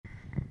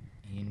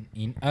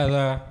in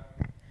other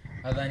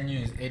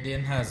news,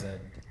 Eden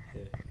Hazard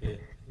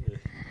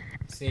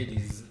said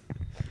is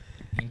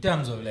in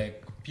terms of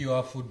like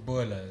pure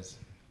footballers,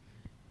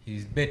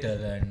 he's better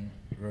than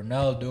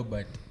Ronaldo,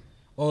 but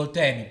all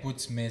time he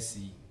puts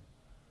Messi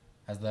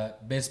as the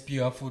best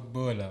pure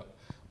footballer.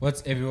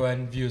 What's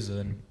everyone's views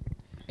on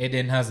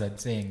Eden Hazard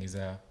saying is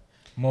a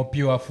more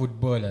pure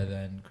footballer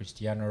than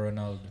Cristiano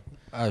Ronaldo?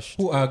 Ash.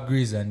 Who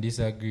agrees and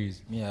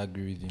disagrees? Me, I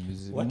agree with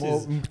him.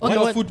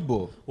 What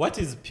Football. What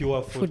is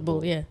pure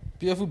football? Yeah.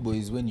 Pure football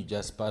is when you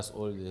just pass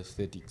all the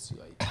aesthetics.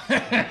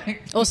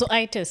 Like. Also,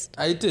 eye test.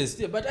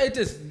 But eye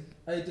test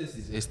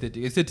is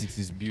aesthetic. Aesthetics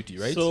is beauty,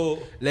 right? So,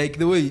 like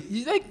the way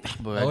you like,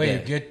 The way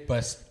you get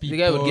past people.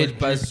 the guy would get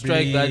past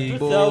strike that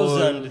ball.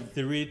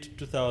 2003 to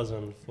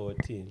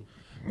 2014.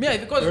 Yeah,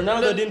 because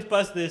Ronaldo didn't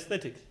pass the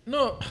aesthetics.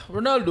 No,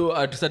 Ronaldo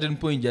at a certain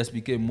point just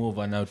became more of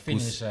an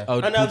Finisher.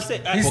 And I've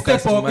said His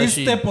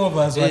step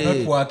overs were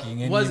not working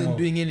anymore. Wasn't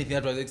doing anything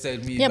that was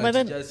exciting me. Yeah, but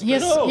then he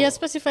has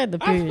specified the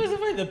I period.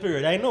 specified the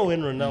period. I know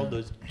when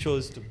Ronaldo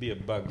chose to be a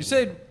bug. You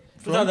said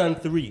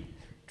 2003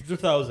 to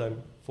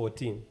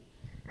 2014.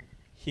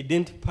 He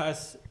didn't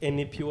pass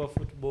any pure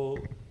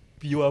footballer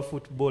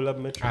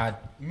metric.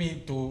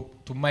 Me to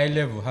my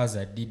level,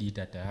 Hazard did it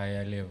at a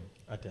higher level.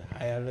 At a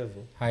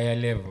higher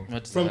level.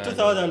 from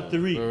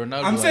 2003.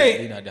 Ronaldo I'm has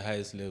saying- been at the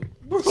highest level.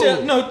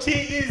 No, he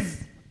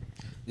is.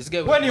 This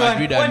guy When you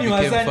Madrid was and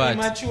became an fat.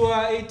 immature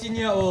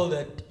 18-year-old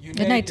at United,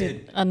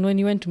 United. And when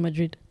you went to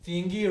Madrid.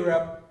 thingy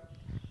rap,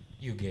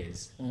 you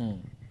guys.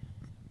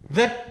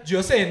 That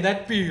you're saying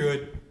that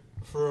period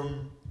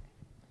from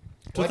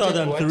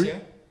 2003? what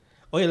year?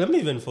 Oh yeah, let me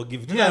even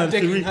forgive. Me, I'm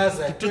taking 2003.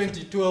 Hazard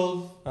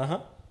 2012.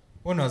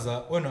 When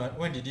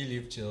did he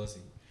leave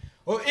Chelsea?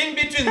 Oh, in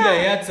between there,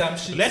 he had some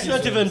shit. Let's not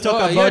seasons. even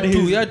talk he about had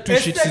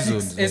his. two shit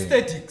seasons.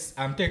 Aesthetics,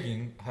 I'm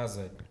taking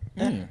Hazard.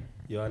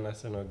 You're an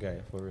Arsenal guy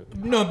for real.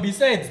 No,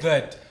 besides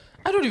that,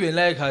 I don't even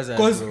like Hazard.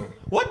 'Cause- Bro.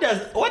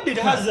 What did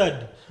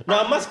Hazard?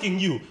 Now I'm asking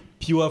you,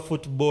 pure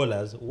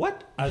footballers.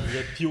 What as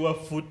a pure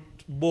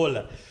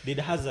footballer did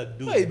Hazard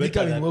do? Why better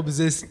becoming than-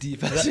 obsessed?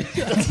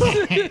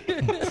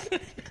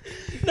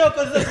 No,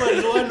 because that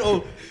was one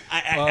of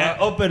I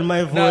opened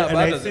my phone and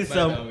I see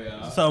some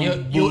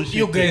bullshit.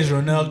 you guys,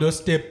 Ronaldo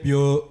step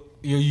you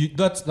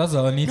that's the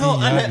only No,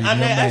 thing you and have in I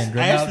your asked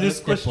mind. Ronaldo this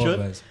step question,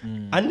 overs.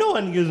 and no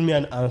one gives me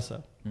an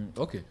answer.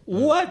 Okay.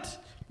 What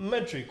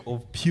metric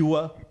of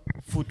pure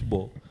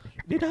football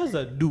did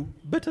Hazard do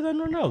better than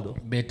Ronaldo?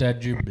 Better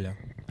dribbler.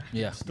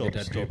 Yeah. Stop.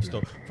 better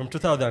dribbler. From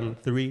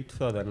 2003 to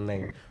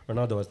 2009,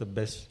 Ronaldo was the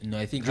best. No,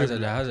 I think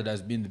Hazard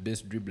has been the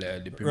best dribbler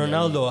at the Premier League.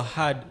 Ronaldo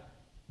had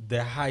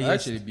the I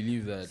highest actually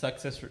believe that.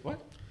 success rate.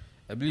 What?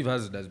 I believe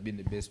Hazard has been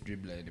the best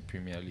dribbler in the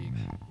Premier League.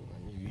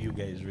 You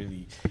guys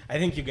really... I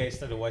think you guys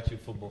started watching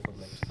football from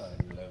like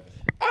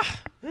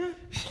 2011.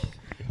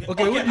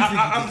 Okay, what do you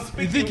think?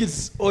 You think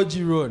it's OG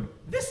Ron?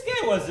 This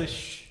guy was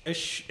a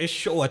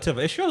show,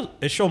 whatever. A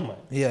showman.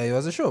 Yeah, he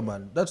was a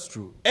showman. That's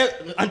true.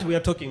 And we are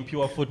talking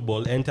pure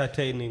football,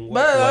 entertaining.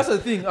 But that's the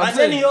thing. I'm And then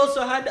saying- he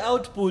also had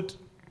output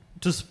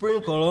to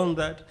sprinkle on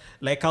that.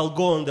 Like, I'll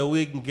go on the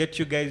wing, get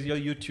you guys your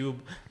YouTube,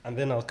 and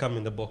then I'll come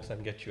in the box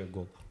and get you a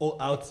goal. Or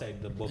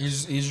outside the box.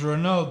 Is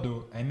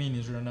Ronaldo? I mean,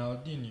 is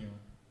Ronaldinho?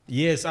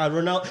 Yes,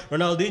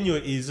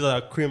 Ronaldinho is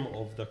cream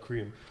of the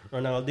cream.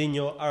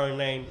 Ronaldinho,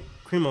 R9,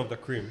 cream of the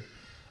cream.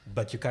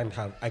 But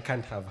I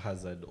can't have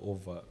Hazard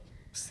over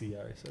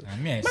CR7. I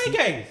mean, My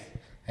guys,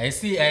 I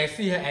see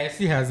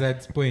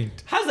Hazard's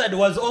point. Hazard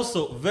was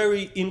also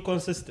very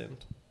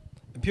inconsistent.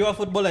 A pure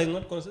footballer is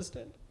not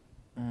consistent.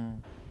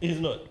 He's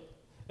not.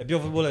 A pure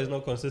footballer is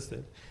not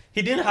consistent.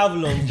 He didn't have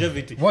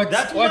longevity. What's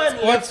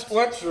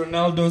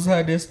Ronaldo's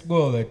hardest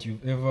goal that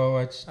you've ever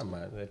watched?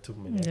 There are too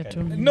many. I Yeah, can't-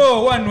 too many.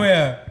 No, one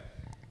where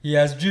he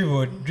has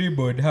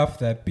dribbled half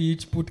the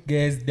pitch, put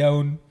guys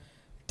down,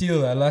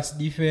 till the last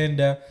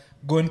defender,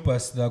 gone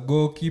past the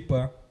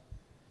goalkeeper.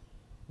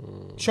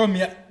 Show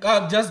me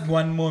just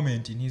one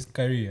moment in his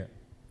career.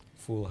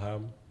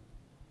 Fulham.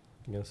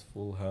 Against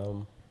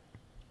Fulham.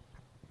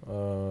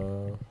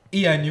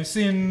 Ian, you've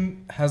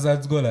seen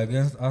Hazard's goal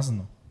against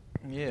Arsenal.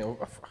 Yeah.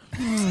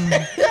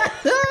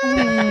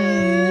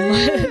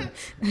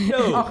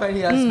 No. How can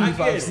he ask me if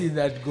Again. I've seen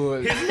that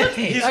goal?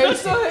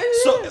 He's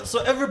not,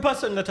 so every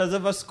person that has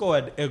ever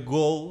scored a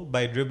goal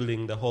by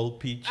dribbling the whole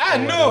pitch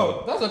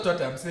No, that's not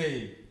what I'm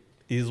saying.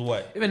 is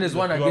what? Even there's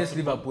one Pure against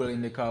football. Liverpool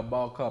in the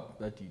Carabao Cup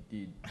that he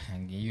did.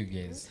 You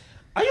guys.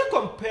 Are you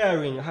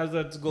comparing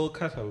Hazard's goal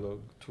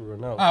catalogue to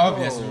Ronaldo?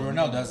 Obviously,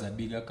 Ronaldo has a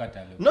bigger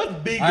catalog.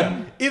 Not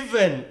bigger.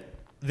 Even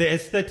the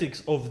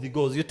aesthetics of the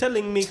goals. You're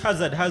telling me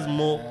Hazard has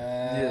more.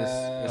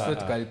 Yes.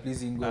 Aesthetically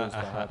pleasing goals,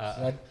 perhaps.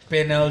 That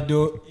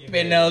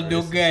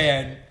Penaldo guy.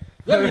 And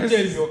let me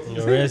tell you,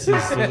 You're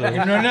racist.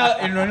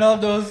 in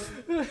Ronaldo's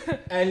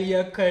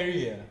earlier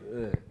career,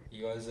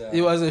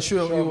 He was a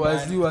show. He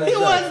was He was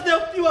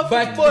the pure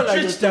But footballer to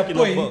you're reach the talking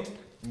point, about.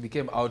 He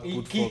became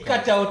output he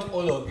cut out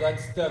all of that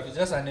stuff. He's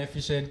just an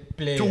efficient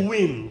player. To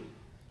win.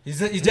 He's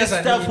This just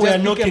stuff he we are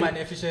just became knocking- an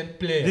efficient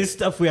player. This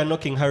stuff we are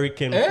knocking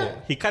Hurricane Eh?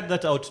 for. He cut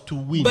that out to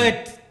win.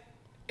 But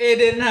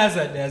Eden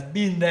Hazard has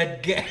been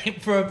that guy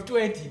from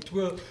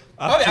 2012.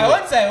 Up to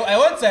I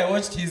once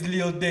watched his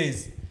little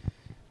days,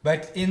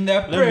 but in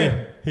the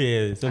Prem,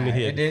 Let me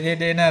hear.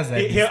 Eden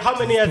Hazard. How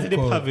many years did he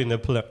cold. have in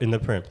the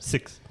Prem?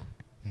 6,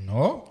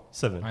 No,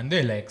 7. and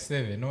they like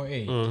 7 or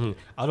 8.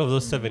 Out of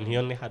those 7, he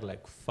only had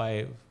like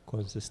 5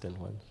 consistent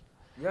ones.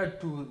 You have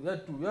to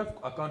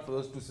account for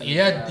those 2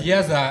 seasons. He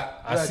has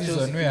a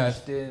season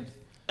where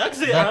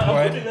Actually, That I'm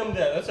one- putting them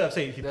there. That's what I'm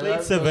saying. He The played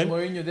last 7.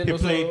 was Mourinho, then He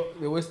also played.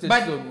 the wasted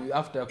But season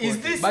after. is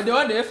Conte. this- But they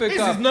won the FA this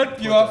Cup. is not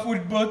pure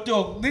football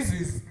talk. This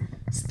is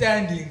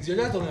standings. You're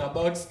just talking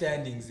about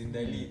standings in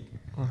the league.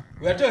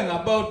 We're talking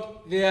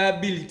about their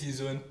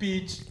abilities on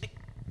pitch.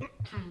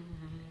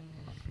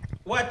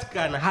 What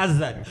can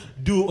Hazard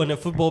do on a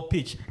football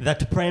pitch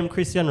that prime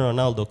Cristiano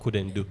Ronaldo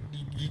couldn't do?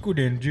 He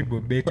couldn't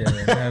dribble better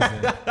than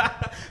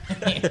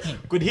Hazard.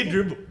 Could he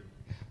dribble?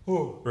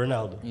 Who?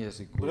 Ronaldo. Yes,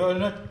 he could. No,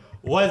 not.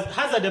 Was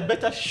Hazard a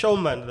better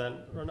showman than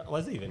Ronaldo?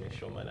 Was he even a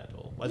showman at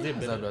all? Was he a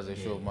Hazard better? was a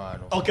showman.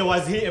 Okay,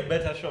 was he a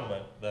better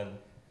showman than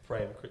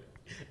prime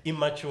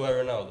immature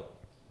Ronaldo?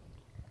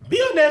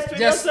 Be honest with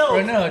Just yourself.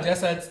 Ronaldo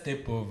just had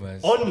step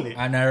overs. Only.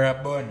 And a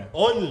Rabona.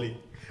 Only.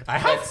 I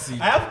That's it.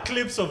 have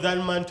clips of that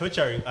man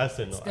torturing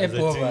Arsenal Step as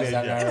a overs teenager.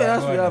 and a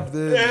Yes, we have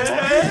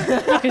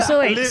the. Okay, so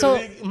wait.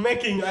 So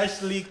Making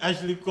Ashley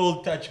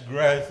Cole touch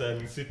grass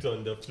and sit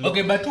on the floor.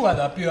 Okay, but who are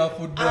the pure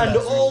footballers And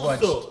you've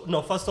watched?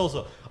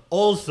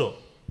 also,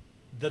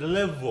 the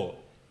level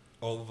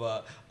of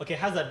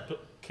Hazard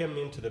came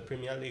into the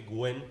Premier League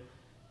when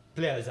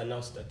players are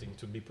now starting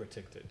to be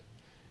protected.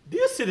 Do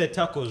you see the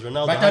tackles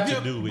Ronaldo But had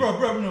have to you, do with?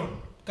 bro, no,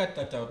 cut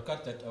that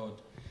out.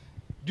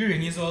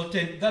 During his whole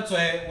that's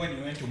why when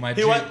he went to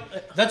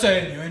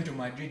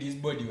Madrid, his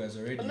body was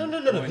already No.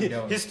 going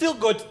down. He still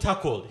got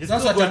tackled. He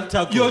That's still what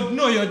got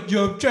tackled.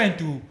 you're trying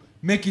to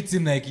make it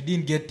seem like he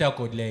didn't get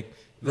tackled like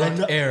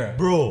that era.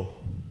 Bro.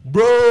 I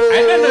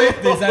don't know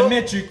if there's a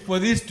metric for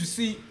this to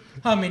see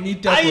how many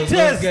tackles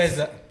those guys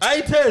are.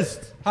 I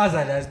test.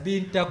 Hazard has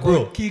been tackled,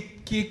 Bro. kick.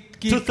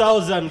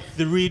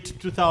 2003 to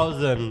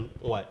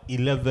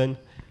 2011,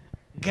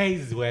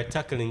 guys were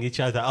tackling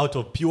each other out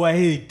of pure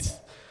hate,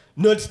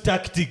 not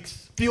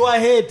tactics. Pure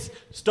hate.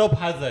 Stop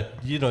Hazard,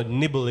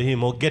 nibble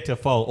him or get a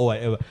foul or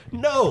whatever.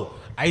 No,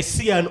 I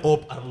see an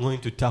op, I'm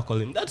going to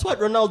tackle him. That's what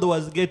Ronaldo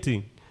was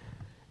getting.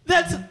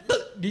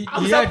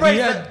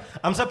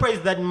 I'm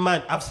surprised that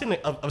man. I've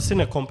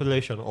seen a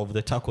compilation of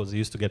the tackles he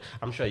used to get.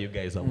 I'm sure you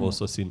guys have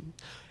also seen.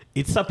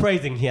 It's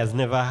surprising he has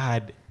never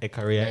had a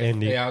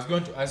career-ending. Yeah, I was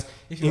going to ask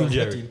if he was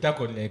Injury. getting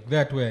tackled like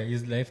that, where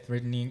his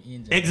life-threatening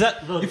injury.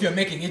 Exactly. If you're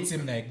making it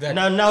seem like that.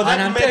 Now that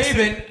and I'm makes telling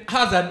you, even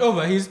Hazard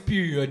over his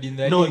period in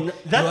the No, league,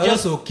 that he was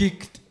just- also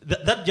kicked.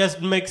 That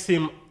just makes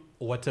him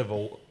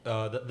whatever.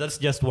 That's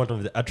just one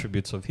of the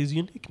attributes of his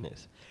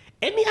uniqueness.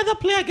 Any other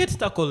player gets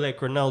tackled like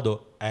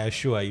Ronaldo, I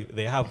assure you,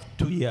 they have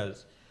 2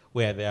 years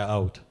where they are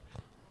out.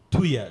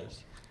 2 years.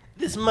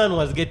 This man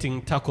was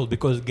getting tackled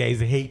because guys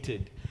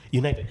hated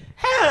United.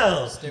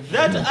 Hell,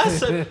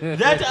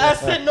 that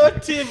Arsenal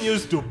team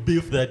used to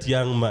beef that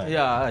young man.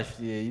 Yeah,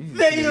 actually.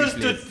 They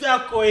used to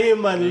tackle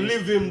him and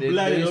leave him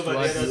blind over the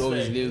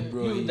other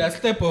side. The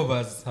step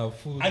overs have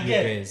fooled you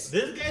Again, guys.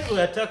 these guys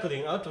were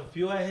tackling out of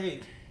pure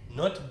hate.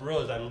 Not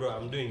bros and bro,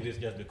 I'm doing this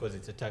just because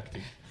it's a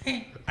tactic.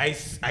 I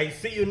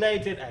see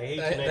United, I hate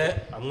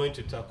United. I'm going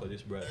to tackle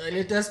this brother.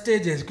 Later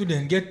stages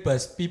couldn't get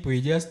past people.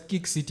 He just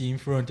kicks City in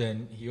front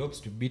and he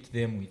hopes to beat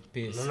them with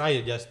pace. No, now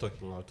you're just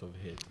talking out of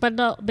hate. but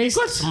now He based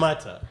got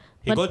smarter.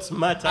 But-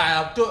 I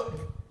have told.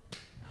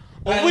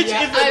 Which is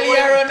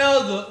earlier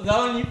Ronaldo, the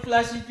only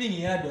flashy thing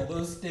he had were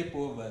those step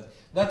overs.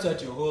 That's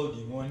what you're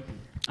holding on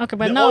to. okay,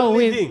 but the now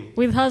only with thing-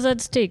 with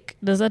Hazard's take,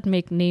 does that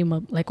make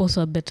Neymar like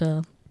also a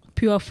better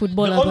pure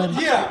footballer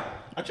than? Yeah.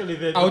 Actually,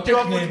 the I'll take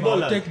pure Neymar.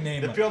 footballers- I'll take the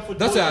Neymar. pure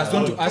That's why I was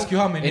going to footballers- ask you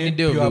how many Any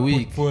day of the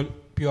week.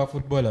 pure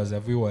footballers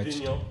have we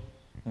watched?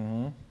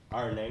 Coutinho,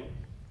 R9.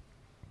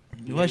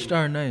 You watched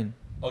R9?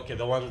 Okay,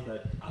 the ones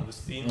that I've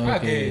seen.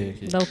 Okay.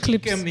 The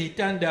clips. He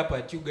turned up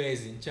at you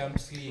guys in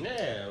Champions League.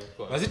 Yeah, of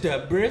course. Was it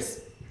a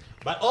brace?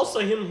 But also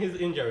his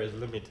injury is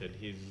limited.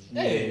 He's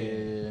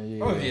Hey.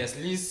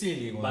 Obviously, his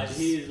ceiling was but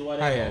he's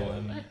whatever.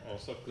 higher. I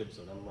saw clips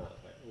on him. Like,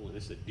 oh,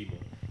 this is a demon.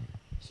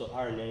 So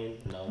R9,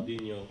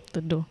 Ronaldinho,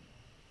 The door.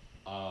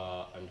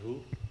 and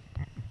who?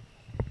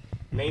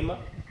 Neymar,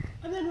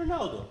 and then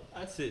Ronaldo.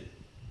 That's it.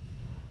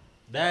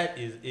 That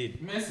is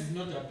it. Messi is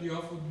not a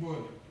pure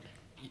footballer.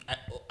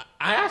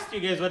 I asked you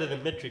guys what are the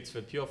metrics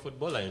for pure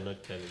football. You're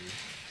not telling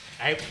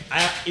me.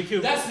 If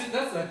you That's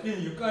the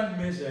thing. You can't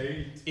measure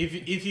it.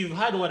 if you've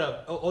had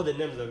all the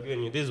names I've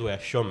given you, these were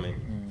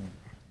showmen.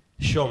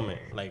 Showmen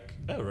like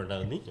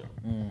Ronaldinho.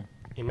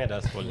 He made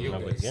us fall in You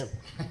love with guys. him.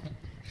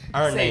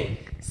 R9,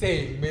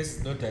 Saying Messi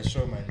is not a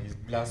showman is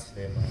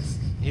blasphemous.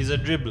 he's a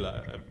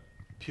dribbler, a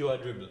pure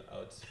dribbler. I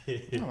would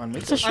say.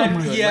 It's a And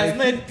showman. he has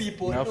made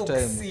people Enough look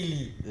time.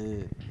 silly.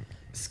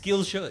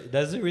 Skill show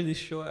does it really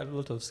show a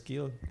lot of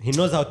skill? He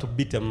knows how to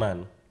beat a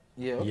man.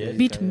 Yeah, okay. Yes.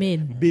 Beat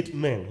men. Beat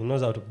men. He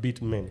knows how to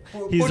beat men.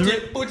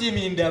 Put him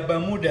in the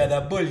Bermuda.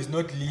 The ball is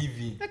not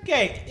leaving.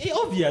 Okay,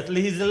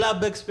 obviously he's a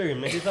lab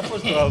experiment. He's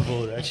supposed to have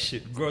all that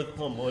shit, growth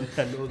hormone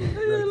and all those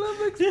drugs.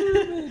 Lab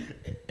experiment.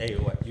 Hey,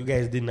 what? You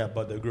guys didn't know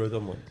about the growth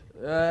hormone?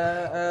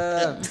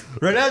 Uh,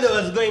 Ronaldo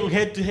was going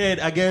head to head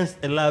against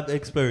a lab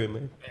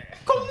experiment.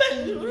 Come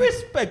on,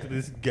 respect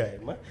this guy,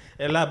 man.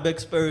 A lab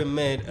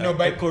experiment. No, a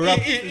but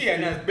corrupt.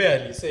 Ian has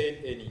barely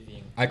said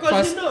anything. At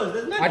Because he first, knows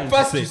there's nothing at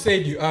first to you say.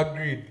 said you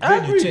agreed. I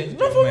Then you agree. changed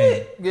No, your for me.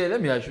 mind. Yeah,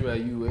 let me assure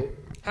you,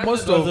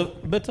 Most was a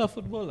better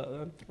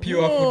footballer.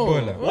 Pure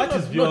footballer. What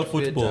is pure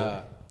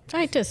football?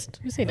 Eye test.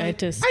 We said eye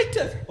test. I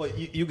test. Oh,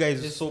 you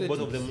guys saw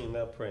both of Aesthetics. them in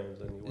their primes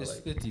and you were like,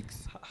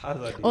 Aesthetics.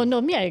 hazard. Oh no,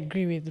 me I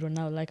agree with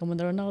Ronaldo. Like I'm on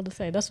the Ronaldo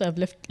side. That's why I've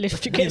left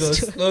you guys Those,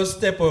 to. those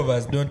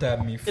stepovers don't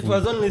have me It fooled.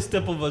 was only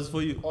stepovers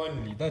for you.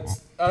 only.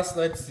 That's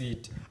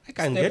it. I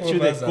can get you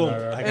the Stepovers comp.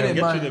 and I Hey, can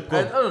get man, you the I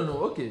comp. don't know.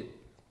 Okay.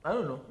 I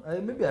don't know.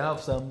 Maybe I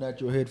have some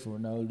natural hate for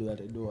Ronaldo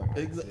that I don't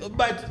want.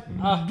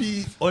 But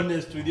be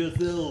honest with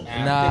yourself.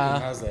 Nah.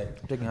 Hazard.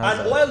 Taking And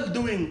Hazard.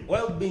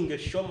 while being a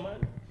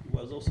showman, he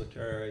was also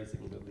terrorizing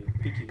the league,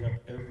 picking up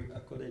every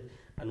accolade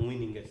and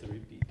winning a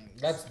three-peat.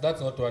 That's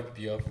not what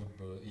pure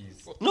football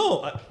is.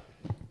 No.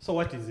 So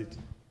what is it?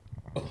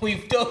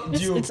 We've told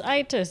It's, you. it's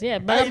eye test. Yeah,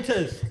 but Eye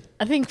test.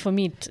 I think for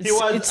me it's, He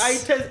was it's eye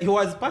test. He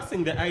was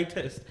passing the eye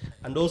test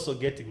and also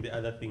getting the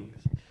other things.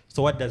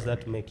 So what does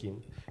that make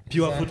him?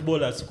 Pure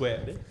footballer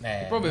squared. Eh? Nah,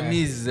 The problem nah.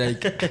 is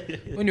like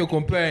when you're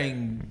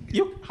comparing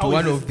You, to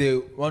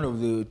one of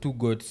the two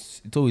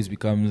goats, it always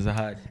becomes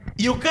hard.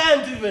 You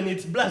can't even.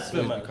 It's It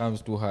blasphemous.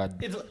 becomes too hard.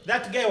 It's,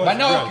 that guy was. But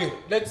now, drunk. okay,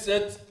 let's.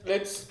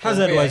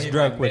 Hazard compare was him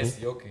drunk and when-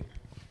 Messi, okay.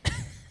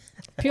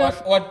 pure.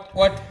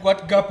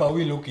 What gap are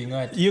we looking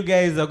at? You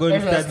guys are going to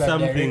Maybe start that's the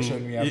something.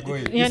 direction we are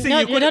going. You're, see,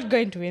 not, you you're could- not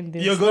going to win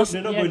this. You're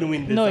not going to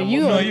win this. No, I'm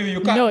you. No, are-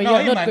 you can't. No, No, you're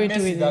him not and going to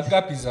Messi, win the this.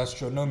 gap is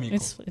astronomical.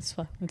 It's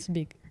far. It's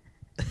big.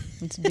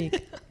 It's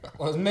big.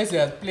 Because Messi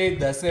has played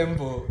the same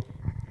for.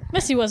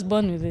 Messi was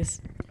born with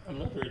this. I'm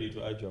not ready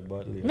to argue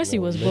about it. Messi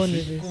was born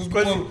with this.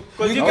 Because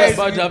you I was guys.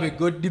 about to have a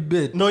good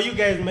debate. No, you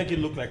guys make it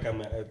look like I'm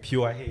a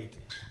pure hate.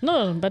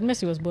 No, but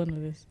Messi was born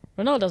with this.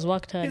 Ronaldo's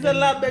worked hard. It's a and-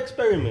 lab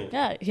experiment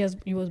Yeah,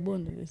 he was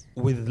born with this.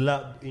 with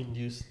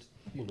lab-induced,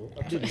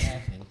 ability.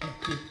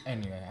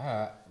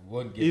 Anyway,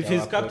 won't get If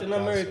he's our Captain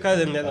podcast. America,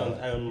 then the other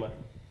one's Iron Man.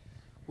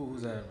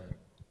 Who's that,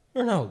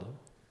 Ronaldo.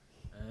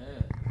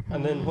 man?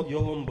 And then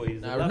your homeboy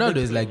is. a Nah, lab Ronaldo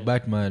is like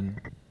experiment.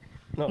 Batman.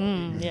 No,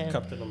 yeah.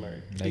 Captain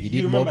America. Like he you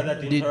did remember more-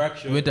 that did-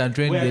 interaction? went and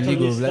trained where in the League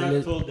Tony of Stark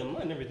Legends. told them,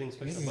 man, everything's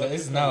This special.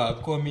 is now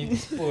a comic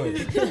sport.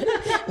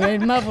 We're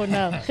in Marvel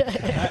now.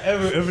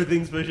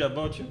 Everything special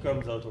about you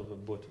comes out of a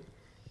bottle.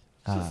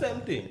 It's the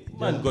same thing.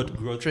 Man got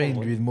growth Trained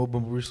hormone. with mobile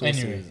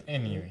resources.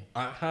 Anyway.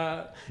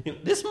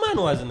 This man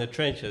was in the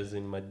trenches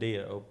in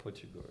Madeira or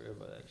Portugal,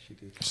 wherever that shit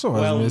is. So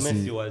was While Messi.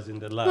 Messi was in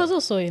the He was lab.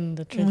 also in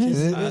the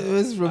trenches.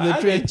 It's from I the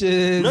mean,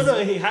 trenches.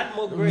 No, he had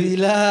more grace.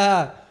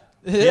 Villa.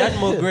 He had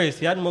more grace.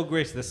 He had more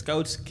grace. The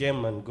scouts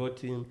came and got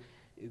him,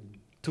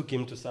 took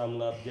him to some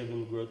lab, gave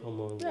him growth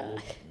hormones, and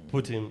then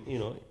put him,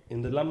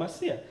 in the La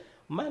Masia.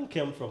 Man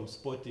came from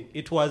Sporting.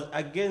 It was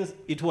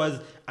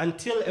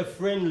until a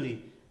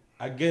friendly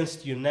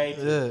against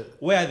United, Yeah.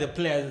 where the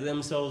players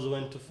themselves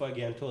went to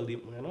Fergie and told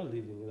him, "We're not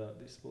leaving without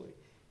this boy.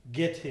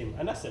 Get him."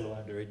 And Arsenal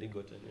had already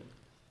gotten him,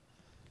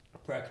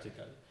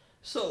 practically.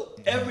 So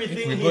everything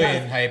If we he go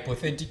had- in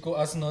hypothetical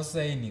Arsenal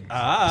signing.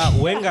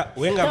 Wenger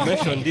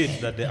mentioned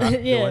it that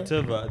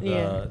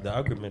Yeah. the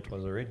agreement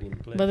was already in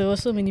place. But there were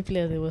so many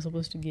players they were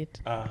supposed to get.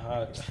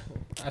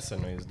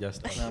 Arsenal is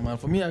just Nah, man,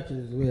 for me,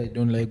 actually, the way I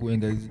don't like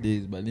Wenger these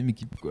days, but let me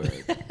keep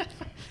quiet.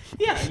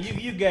 yeah.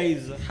 You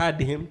guys had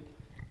him,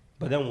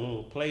 but then when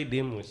we played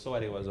him, we saw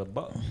what he was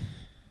about.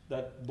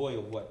 That boy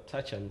of what,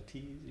 touch and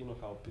tease. You know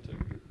how Peter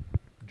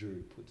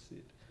Drury puts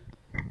it.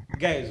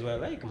 Guys were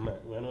like, man,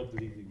 we're not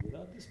leaving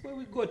without this boy.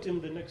 We got him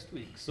the next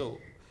week. So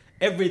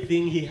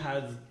everything he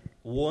has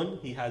won,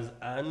 he has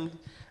earned.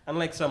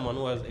 Unlike someone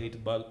who has 8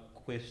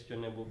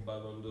 questionable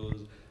Ballon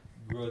d'Ors,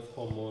 growth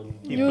hormone.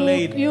 He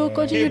played. You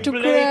continue He to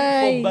played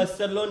cry.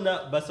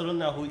 for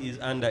Barcelona, who is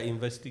under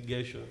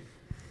investigation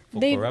for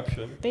They-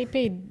 corruption. They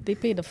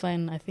paid a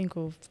fine, I think,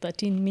 of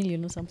 13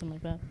 million or something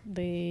like that.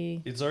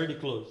 It's already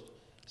closed.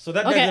 So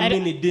that Okay, I doesn't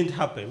don't- mean it didn't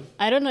happen.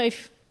 I don't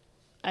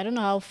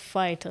know how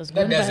far it has That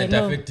gone, but I doesn't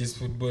know affect his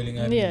footballing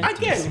Yeah.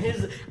 abilities.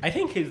 Again, I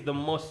think he's the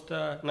most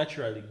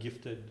naturally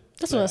gifted.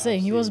 that's what I was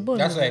saying. He was born.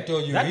 That's with why I it.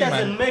 told you. That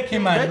doesn't make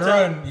him and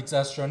better. Ron, it's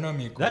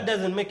astronomical. That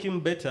doesn't make him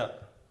better.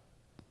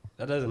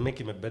 That doesn't make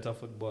him a better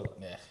footballer.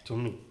 Yeah. To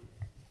me.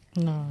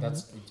 No,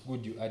 It's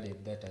good you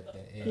added that at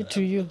the end.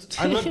 to you.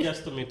 And not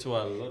just to me, to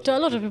a lot. To a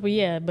lot of people,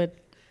 yeah, but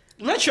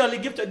Naturally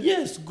gifted,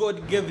 yes,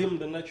 God gave him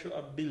the natural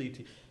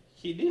ability.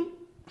 He didn't.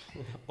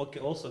 Okay,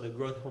 also the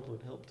growth hormone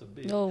helped a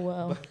bit. oh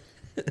wow.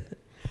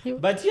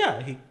 But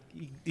yeah,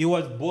 he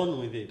was born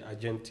with it,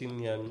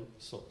 Argentinian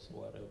source,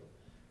 whatever.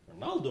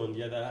 Ronaldo, on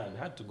the other hand,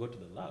 had to go to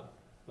the lab,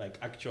 like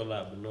actual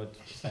lab, not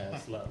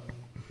science lab.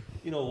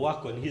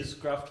 work on his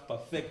craft,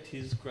 perfect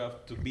his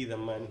craft to be the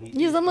man he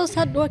He's is. the most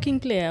hardworking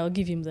player. I'll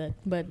give him that.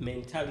 But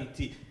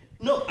Mentality.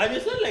 No, and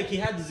it's not like he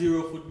had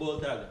zero football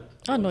talent.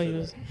 oh no, he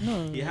was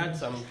no. He had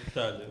some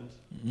talent.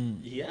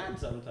 He had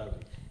some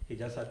talent. He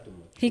just had to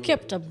mature. He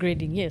kept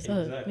upgrading. Yes.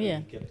 Exactly. Yeah.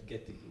 He kept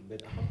getting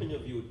better. How many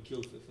of you would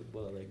kill for a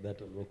footballer like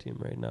that on your team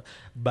right now?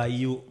 By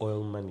you,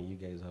 oil money, you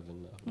guys have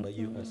enough. By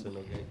you,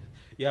 Arsenal guys,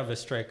 you have a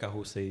striker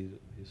who says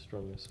he's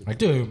strongest. I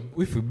tell you,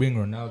 if we bring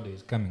Ronaldo,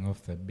 he's coming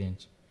off the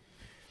bench.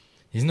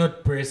 He's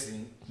not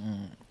pressing.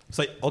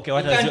 So okay,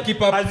 what He can't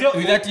keep up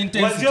with that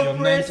intensity of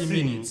 90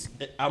 minutes.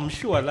 I'm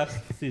sure last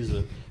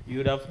season you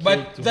would have.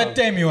 But that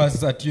time he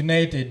was at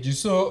United, you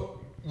saw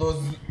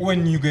those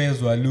when you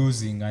guys were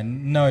losing,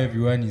 and now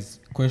everyone is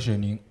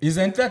questioning.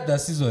 Isn't that the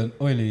season?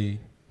 Only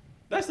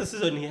That's the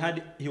season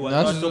he was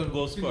That not season top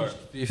goal scorer.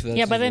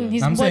 Yeah, but then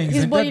his I'm saying, his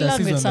isn't body that the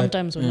language season that-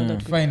 sometimes was not that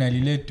good.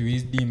 finally led to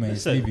his demise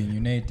Listen, leaving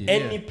United.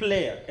 Any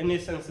player, any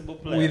sensible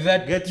player, With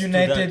that gets to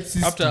United that.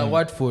 system. After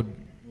Watford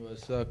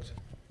was sacked.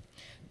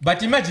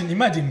 But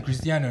imagine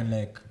Cristiano in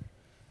like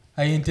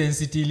high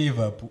intensity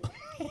Liverpool.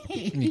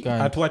 He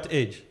can't. At what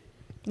age?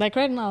 Like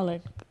right now,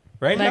 like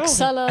Right like now,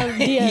 Salah,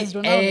 Diaz,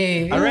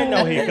 Ronaldo. Right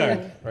now he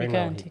can't. He Right now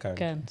can't. he can't.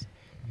 He can't.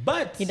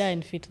 But He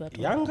didn't fit that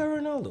one. younger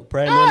Ronaldo,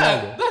 prime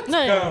Ronaldo.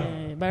 No,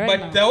 Calm. but right But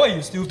now. the way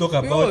you still talk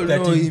We all about that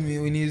know in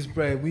him in his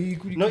prime.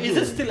 No, is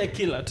it still a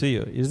killer to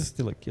you? Is it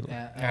still a killer?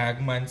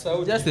 man,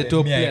 Saudi Just the even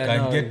top me, I player can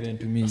now, get even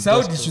to me.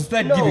 Saudi Just should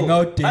start giving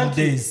out 10 Auntie,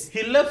 days.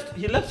 He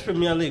left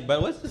Premier League, but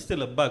what's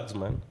still a bugs,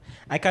 man?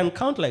 I can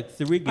count like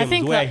 3 games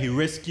think where that- he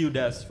rescued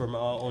us from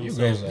our own You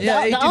selves. guys are-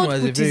 Yeah, the 18 was a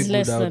output very is good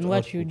less than output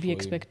what you'd for be him.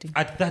 expecting.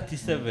 At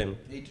 37.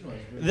 18 was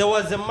very There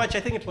was a match,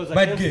 I think it was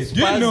But against guys,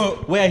 Spurs, do you know-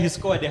 where he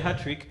scored a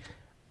hat-trick.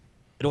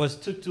 It was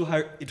 2-2.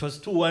 It was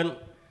 2-1.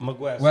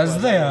 Maguire Was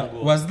scored there one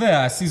goal. was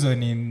there a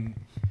season in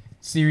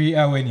Serie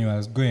A when he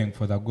was going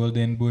for the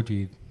Golden Boot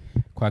with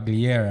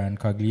Quagliara and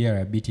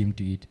Quagliara beat him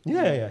to it?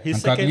 Yeah. His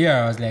And second.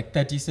 Quagliara was like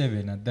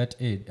 37 at that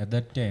age, at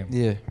that time.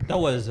 Yeah. That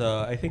was,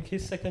 I think,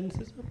 his second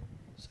season,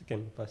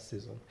 second past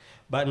season.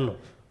 But no,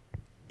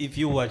 if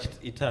you watched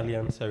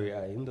Italian Serie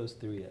A in those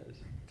 3 years,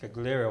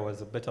 Cagliari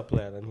was a better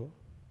player than him.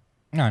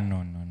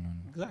 No.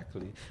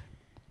 Exactly.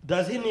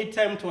 Does he need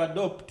time to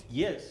adopt?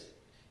 Yes.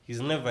 He's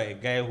never a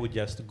guy who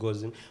just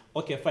goes in.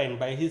 Okay, fine.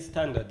 By his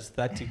standards,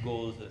 30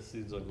 goals a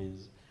season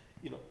is,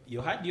 you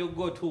had your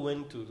goat who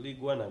went to League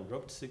One and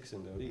dropped 6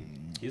 in the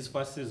league. His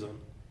first season.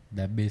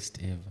 The best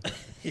ever.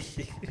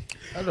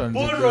 I don't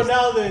Put know.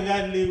 Ronaldo in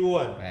that League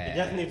One. Yeah. He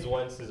just needs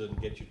one season to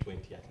get you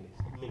 20 at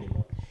least,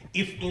 minimum.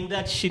 If in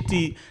that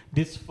shitty,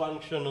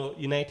 dysfunctional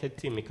United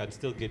team, he can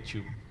still get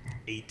you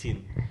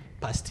 18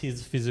 past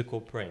his physical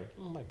prime.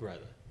 Oh, my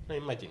brother. Now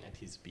imagine at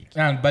his peak.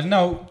 But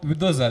now, with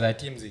those other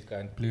teams he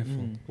can play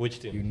for. Which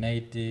team?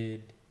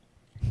 United,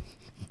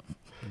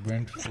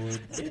 Brentford,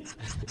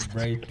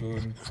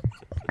 Brighton.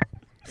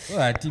 All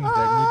are teams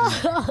that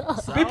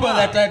need him. People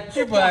that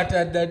are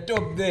at the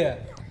top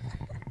there.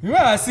 You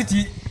are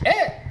City.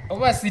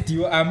 Over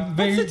City, I'm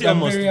very City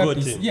almost very got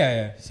happy. him.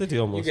 Yeah. City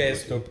You almost.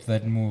 guys got him. stopped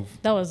that move.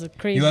 That was a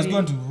crazy. He was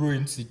going to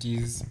ruin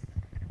City's. It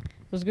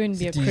was going to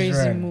be a City's crazy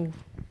run. move.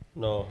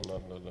 No.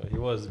 He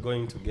was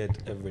going to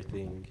get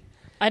everything.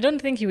 I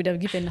don't think he would have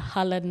given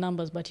Haaland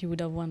numbers, but he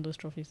would have won those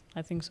trophies.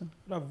 I think so.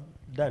 Would have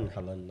done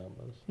Haaland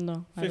numbers.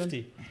 No, I don't.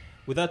 50.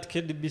 Without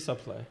KDB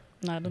supply.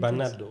 No, I don't think so.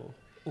 Bernardo.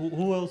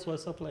 Who else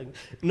was supplying?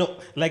 No,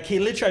 like he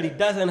literally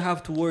doesn't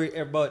have to worry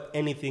about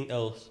anything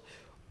else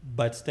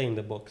but stay in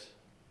the box.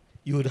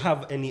 You would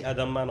have any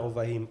other man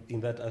over him in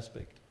that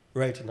aspect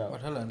right now.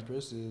 What Haaland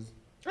presses.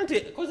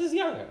 Because he's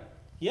younger.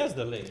 He has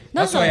the leg.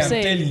 That's why what I'm I'm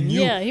saying. telling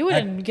you. Yeah, he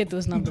wouldn't get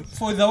those numbers.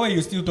 For the way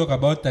you still talk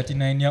about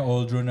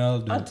 39-year-old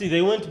Ronaldo. Until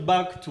they went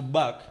back to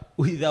back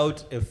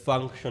without a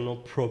functional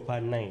proper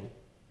 9.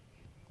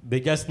 They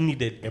just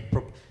needed a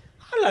proper.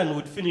 Haaland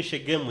would finish a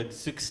game with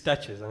 6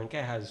 touches and the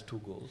guy has 2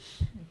 goals.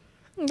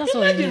 That's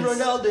all it Imagine is.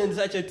 Ronaldo in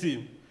such a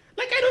team.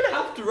 Like I don't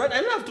have to run.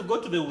 I don't have to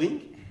go to the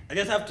wing. I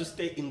just have to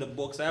stay in the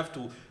box. I have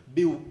to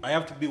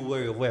be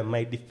wary of where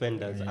my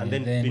defenders and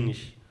then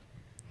finish.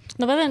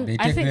 No, but then They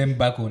I take think them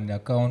back on the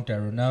counter.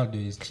 Ronaldo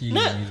is chilling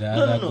with the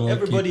other No. goalkeeper.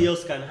 Everybody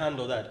else can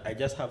handle that. I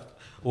just have to,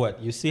 what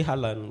you see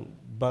Haaland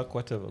back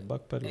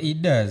pedal. He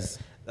does.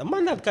 A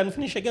man that can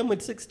finish a game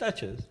with 6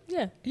 touches.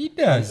 yeah, He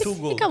does. 2 he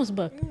goals. comes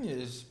back.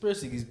 Yes,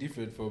 pressing is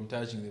different from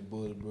touching the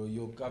ball, bro.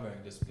 You're covering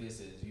the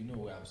spaces. You know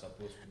where I'm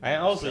supposed to be. I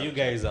also, you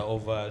guys are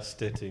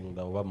overstating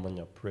the one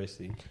you're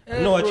pressing. I Eh,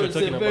 don't know what bro, you're it's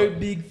talking a very about.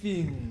 big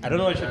thing. I don't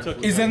know what you're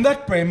talking Isn't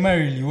that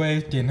primarily why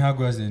Ten Hag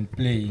wasn't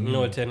playing?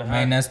 No, Ten Hag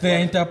Minus the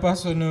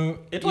interpersonal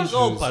It was issues.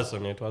 all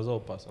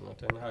personal.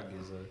 Ten Hag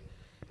is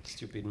a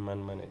stupid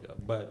man manager,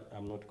 but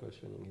I'm not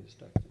questioning his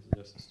tactics.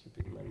 Just a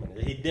stupid man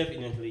manager. He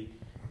definitely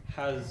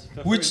has.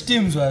 Which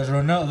teams was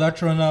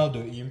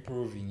Ronaldo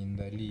improving in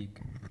the league?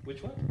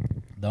 Which one?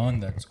 The one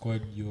that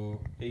scored your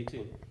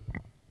 18.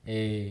 a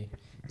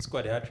He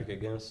scored a hat trick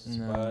against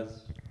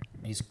Spurs.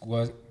 he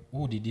scored.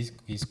 Who did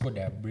he scored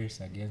a brace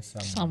against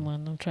someone?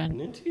 Someone, I'm trying.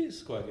 Didn't he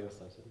score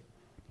against us?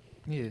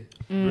 Yeah.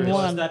 There was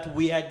One. that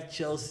weird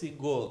Chelsea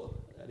goal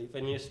that if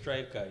any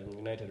striker in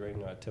United right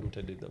now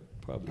attempted it, they'll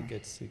probably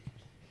get sick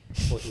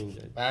or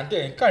injured. I'm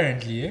telling you,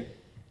 currently,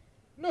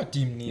 no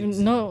team needs.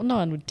 No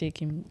one would take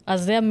him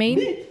as their main,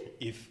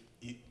 If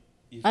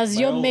as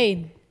my your own-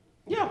 main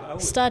Yeah, I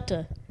would.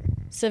 starter.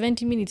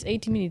 70 minutes,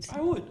 80 minutes.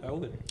 I would. I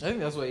think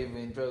that's why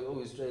even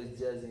always tries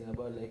jazzing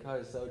about like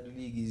how Saudi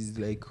League is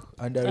like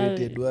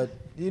underrated. What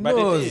he But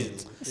knows.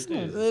 it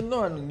is.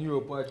 No one in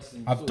Europe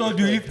actually. I've So told it's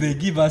you like- if they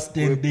give us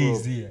 10 Wait,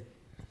 days bro. here,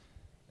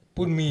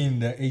 put me in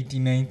the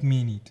 89th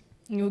minute.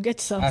 You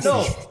get some.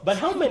 No, but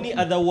how many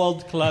other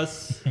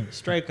world-class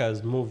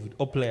strikers moved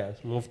or players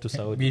moved to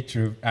Saudi?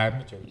 Mitro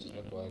is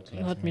not world class.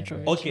 Not man.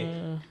 Mitro.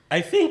 Okay, I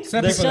think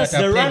Some the, people that the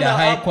have played a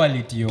high runner-up,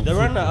 quality of the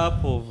football.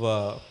 runner-up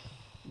of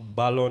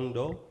Ballon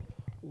d'Or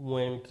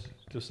went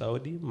to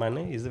Saudi.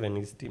 Mane is even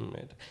his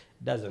teammate.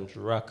 Doesn't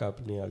rack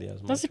up nearly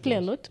as much. Does he play a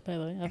goals. lot, by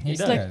the way? He It's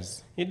does.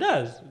 like- He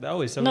does. They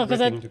always no,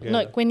 celebrating because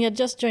together. when he had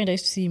just joined, I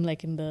used to see him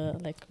like in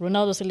the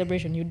Ronaldo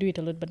celebration. You do it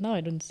a lot, but now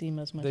I don't see him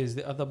as much. There's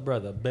the other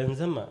brother,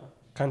 Benzema.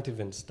 Can't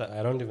even start.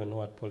 I don't even know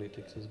what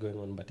politics is going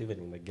on, but even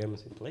in the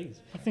games he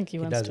plays, I think he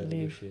wants to doesn't do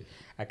leave. shit.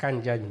 I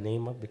can't judge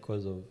Neymar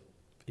because of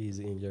his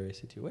injury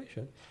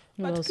situation.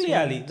 Who But else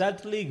clearly, would?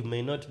 that league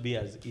may not be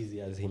as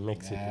easy as he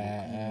makes it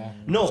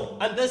look. No,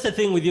 and that's the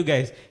thing with you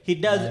guys. He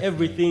does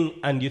everything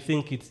and you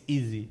think it's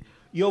easy.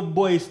 Your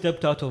boy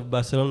stepped out of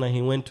Barcelona.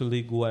 He went to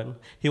League One.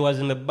 He was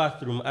in the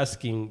bathroom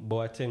asking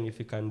Boateng if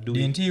he can do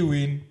Didn't it. he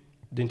win?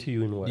 Didn't he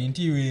win what? Didn't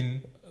he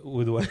win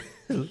With what?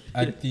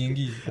 at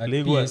thingy at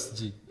League One.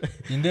 PSG?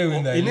 Didn't they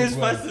win the In League his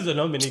One? first season,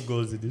 how many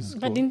goals did he score?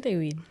 But didn't they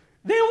win?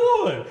 They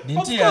won. Didn't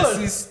Of he course.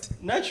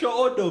 assist? Natural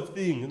order of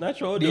things.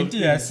 Natural order Didn't of he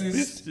things.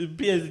 assist? This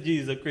PSG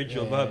is a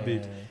creature of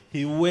habit.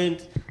 He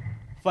went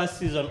first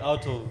season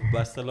out of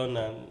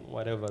Barcelona and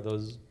whatever,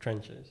 those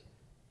trenches.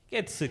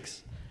 Get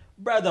 6.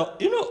 Brother,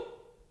 you know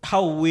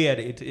how weird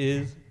it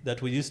is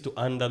that we used to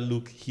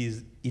underlook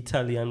his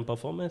Italian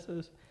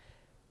performances?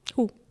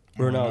 Who?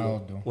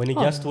 Ronaldo. When he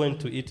just went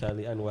to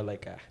Italy and were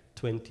like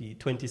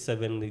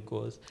 27 league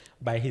goals.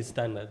 By his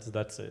standards,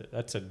 that's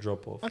a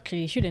drop off.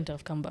 Actually, he shouldn't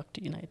have come back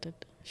to United.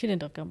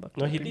 Shouldn't have come back.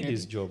 No, to he Premier did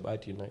his League. job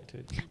at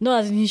United. No,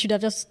 as in he should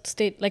have just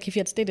stayed. Like if he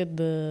had stayed at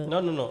the,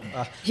 No.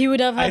 he would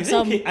have had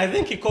some. I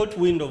think he caught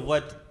wind of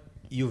what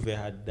Juve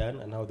had done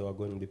and how they were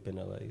going to be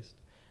penalized.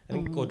 I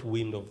think he caught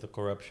wind of the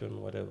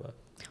corruption, whatever.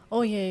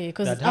 Oh yeah,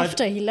 because That had-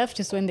 after he left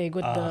is when they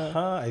got the.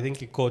 I think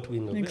he caught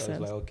wind of it. Makes I was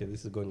sense. like, okay,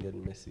 this is going to get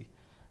messy.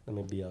 Let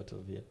me be out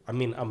of here. I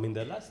mean, I'm in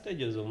the last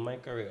stages of my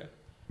career.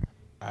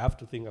 I have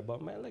to think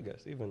about my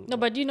legacy, even. No,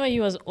 but you know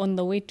he was on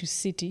the way to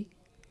City,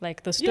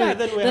 like the story. Yeah,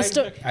 then we the had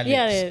story. Alex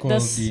Yeah,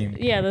 called him.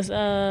 yeah. There's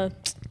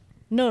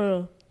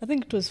no. I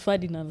think it was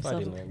Ferdinand or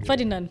something. Ferdinand, yeah.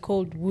 Ferdinand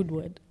called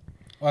Woodward.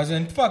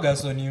 Wasn't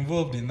Ferguson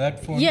involved in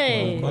that phone Yeah, call?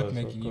 yeah, yeah. Not Of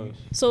making him. course.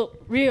 So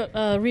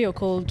Rio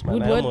called Man, I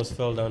Woodward. almost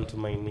fell down to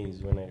my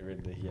knees when I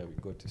read the "Here we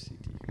go to City."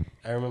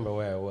 I remember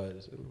where I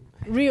was.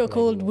 Rio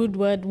called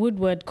Woodward.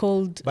 Woodward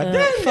called But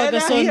then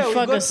Ferguson. Here we go to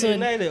Ferguson.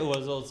 United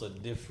was also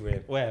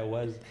different. Where I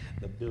was,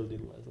 the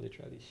building was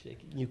literally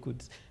shaking. You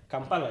could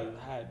Kampala is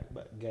hard,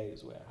 but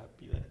guys were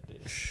happy that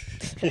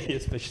day,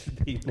 especially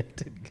the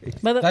United guys.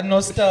 But That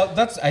nostalgia.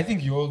 That's. I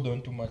think you hold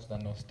on too much. The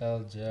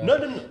nostalgia. No.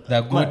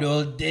 The good Man,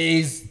 old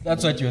days.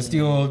 That's what you're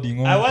still holding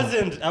on.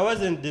 I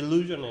wasn't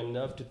delusional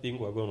enough to think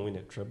we're going to win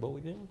a treble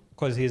with him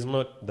because he's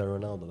not the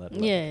Ronaldo that.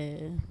 much. yeah.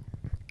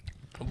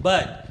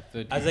 But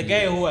 30 as a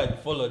guy who had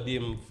followed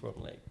him from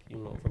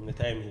from the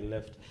time he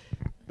left,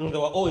 there were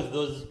always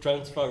those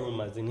transfer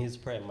rumors in his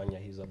prime, and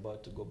he's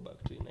about to go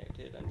back to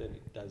United, and then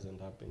it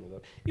doesn't happen.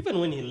 Even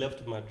when he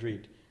left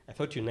Madrid, I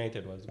thought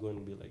United was going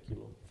to be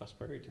first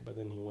priority, but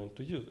then he went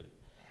to Juve.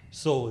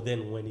 So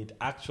then when it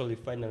actually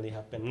finally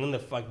happened, and then the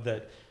fact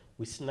that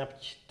we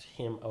snatched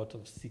him out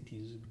of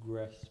City's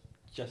grasp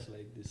just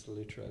like this,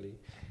 literally,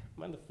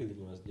 man, the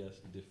feeling was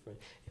just different.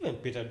 Even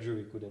Peter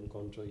Drury couldn't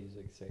control his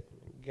excitement.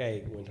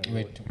 Guy went and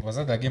Wait, was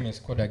that the game he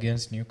scored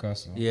against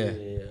Newcastle? Yeah.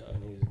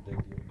 on his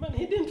debut. Man,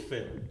 he didn't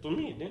fail. To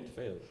me, he didn't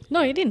fail.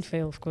 No, he didn't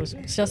fail, of course.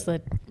 It's just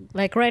that,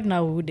 like right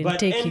now, we wouldn't But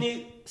take him.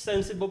 any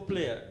sensible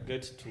player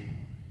gets to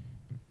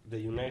the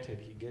United,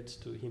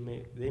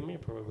 they may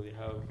probably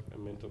have a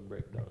mental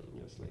breakdown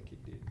just like he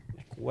did.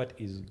 Like, what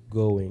is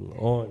going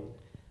on?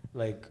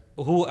 Like,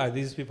 who are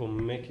these people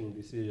making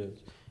decisions?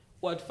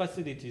 What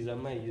facilities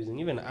am I using?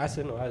 Even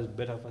Arsenal has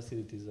better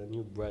facilities than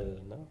you brothers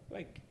now.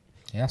 Like,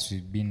 Yes,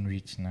 we've been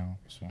rich now.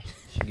 So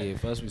Okay,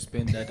 first we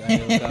spend that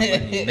annual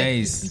company.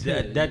 Nice.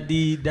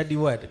 daddy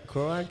what?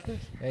 Kroenke?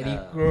 Eddie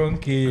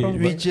Kroenke,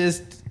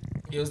 richest.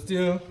 You're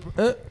still.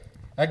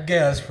 That guy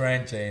has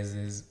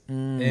franchises.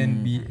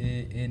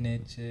 NBA,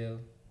 NHL,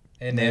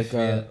 Like,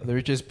 NFL. the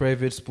richest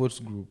private sports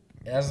group.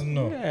 Yes,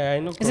 no. Yeah, I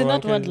know. Is it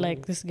not what Kroenke-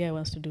 like this guy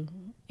wants to do?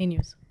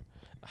 Ineos.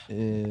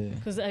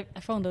 Because I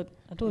found out,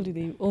 I told you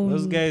they own.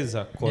 Those guys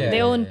are cool. Yeah.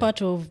 They own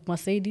part of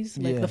Mercedes,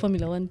 like Yeah. the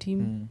Formula One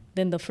team.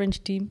 Then the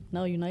French team,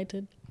 now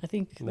United. I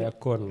think. They are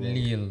corn.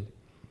 Lille.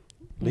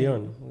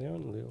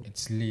 Leon.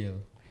 It's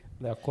Lille.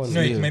 They are con. No,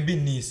 it might be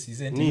Nice.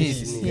 Isn't it?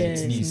 Nice. Yeah,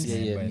 It's Nice.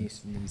 Yeah, but-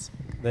 Nice.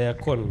 They are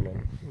con,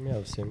 man. Me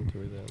have same to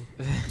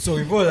them. So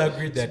we've all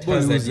agreed that Ball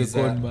Hazard was a is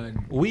con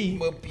man. We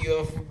I'm a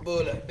pure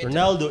footballer.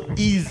 Ronaldo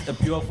is a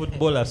pure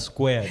footballer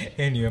squared.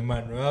 Anyway,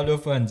 man,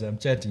 Ronaldo fans, I'm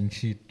chatting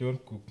shit.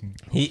 Don't cook me.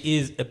 He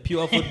is a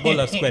pure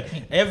footballer squared.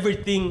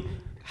 Everything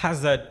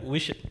Hazard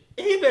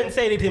he even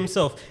said it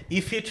himself.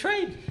 If he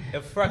tried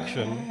a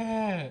fraction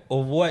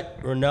of what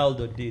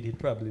Ronaldo did, he'd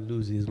probably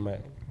lose his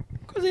mind.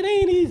 Because it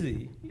ain't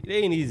easy. It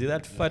ain't easy.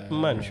 That fat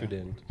man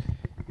shouldn't,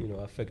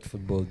 affect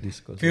football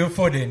discourse. Phil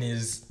Foden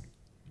is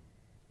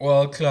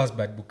world class,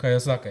 but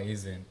Bukayo Saka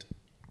isn't.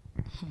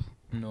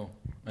 No.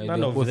 None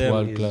They're of both them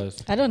world is-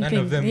 class. I don't None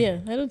think. of them- Yeah,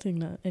 I don't think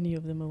that any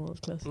of them are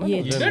world class. None of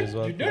Yeah, them is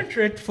world You class. don't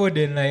rate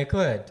Foden like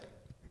that.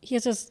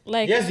 he's just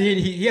like Yes,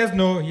 he has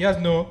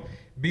no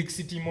big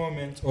city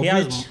moments of He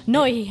has which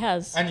no, he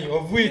has.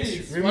 of which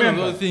It's one of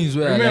remember those things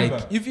where remember,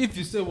 like if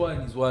you say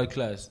one is world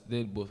class,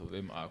 then both of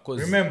them are.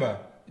 Cause remember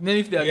then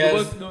if they are he has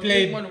both, no,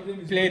 played one of them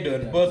is played good,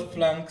 on yeah. both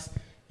flanks.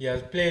 He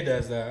has played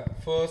as a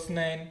false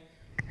nine,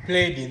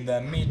 played in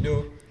the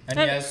middle, and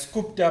he has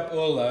scooped up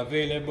all the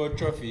available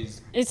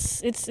trophies.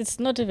 It's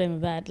not even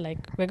that. Like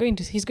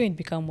he's going to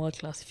become world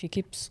class if he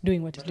keeps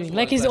doing what he's doing. World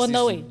Like he's class on the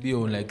is way. to be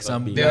on like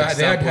some They large had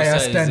sample higher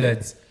size,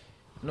 standards.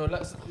 No,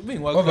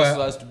 being world Over- class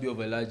has to be of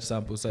a large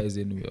sample size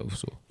anyway.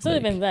 Also, It's not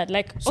even that.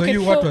 Like So okay,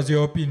 what was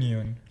your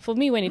opinion? for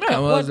me when it I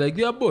comes was like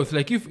they are both.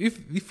 Like if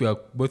we are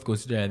both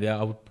considering their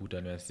output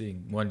and we are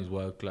saying one is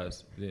world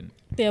class, then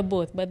they are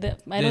both, but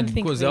I don't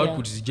think because they the are.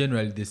 output is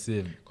generally the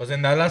same. Because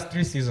in the last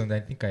 3 seasons, I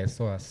think I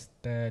saw a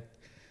stat.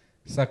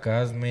 Saka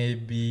has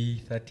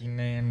maybe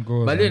 39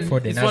 goals. But and then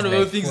Foden it's has one of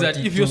like those things that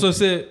if 42. you also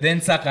say Then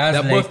Saka has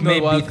they're like both not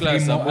maybe world 3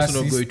 class, I'm more also not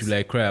going assists. to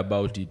like cry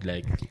about it.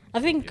 Like I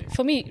think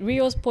for me,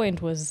 Rio's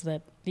point was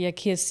that like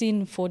he has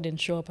seen Foden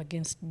show up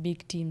against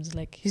big teams.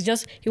 Like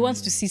he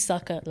wants to see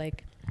Saka.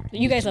 Like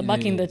you guys are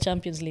back in the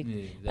Champions League,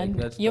 Yeah, like and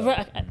that's you're.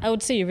 tough. I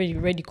would say you're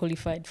already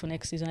qualified for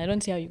next season. I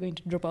don't see how you're going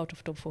to drop out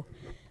of top 4.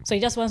 So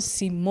he just wants to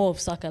see more of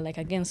Saka, like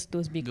against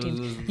those big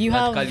teams. You that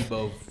have. caliber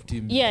of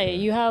teams. Yeah,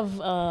 you have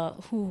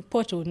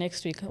Porto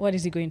next week. What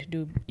is he going to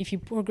do? If you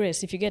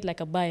progress, if you get like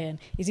a Bayern,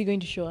 is he going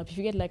to show up? If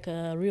you get like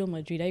a Real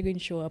Madrid, are you going to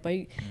show up? Are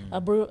you,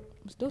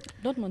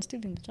 Dortmund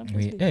still in the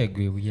Champions League?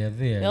 We are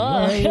there.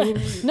 Oh.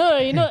 No,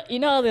 you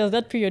know how there was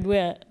that period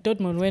where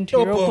Dortmund went to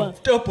Europa.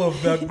 Top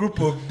of the group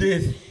of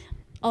death.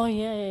 Oh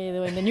yeah, they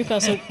were in the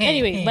Newcastle.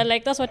 Anyway, but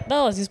like that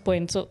was his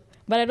point. So,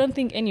 but I don't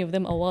think any of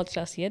them are world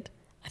class yet.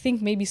 I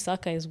think maybe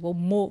Saka is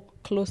more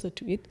closer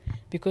to it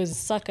because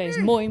Saka is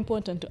more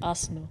important to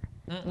Arsenal.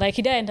 Like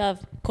he didn't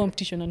have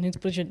competition on his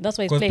position. That's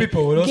why he's 'Cause playing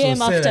people will also game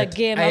say after that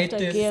game eye after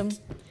test game.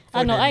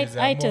 I know. Foden is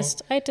a I more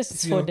test is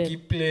silky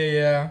Foden.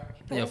 player.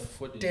 Yeah,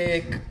 Foden.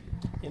 Take.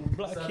 In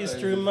Black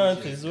History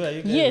Month is where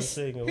you guys Yes.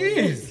 are saying. He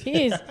is.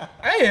 He is.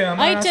 I am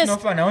Eye an Arsenal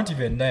test- fan. I won't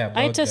even die about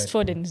I test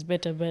that. Foden is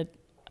better, but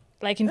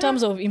like in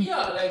terms of Yeah,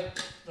 like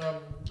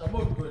I'm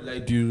not going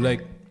like do you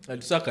like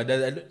Saka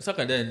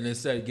doesn't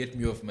necessarily get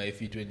me off my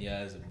feet when he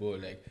has a ball.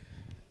 Like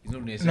it's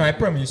not necessarily. No, I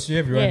promise you,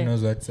 everyone Yeah.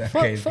 knows what Saka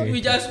For- is for- going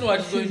We to just know what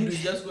he's going to do.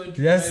 He's just going to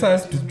He just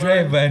has to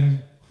drive and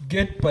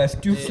get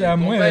past you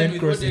somewhere combined and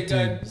with cross Odegaard,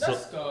 it in.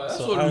 That's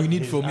all we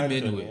need from him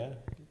anyway.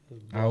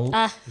 I don't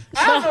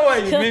know why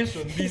you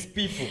mention these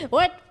people.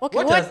 what? Okay,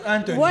 What has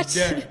Anthony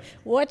done?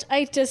 What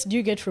eye test do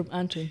you get from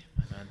Anthony?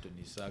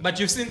 Anthony Saka. But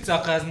you've seen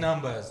Saka's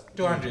numbers: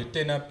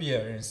 210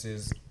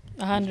 appearances,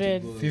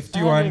 100.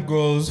 51 100.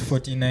 goals,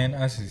 49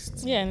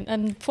 assists. Yeah,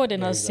 and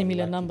Foden has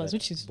similar numbers,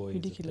 which is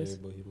ridiculous.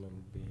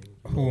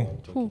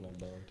 Who?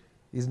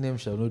 His name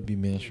shall not be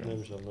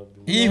mentioned.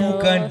 He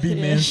who can't be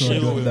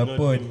mentioned on the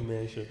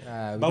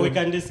pod. But we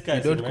can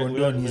discuss. We don't it, right? We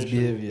condone don't his mention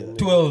behavior. it.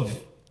 12.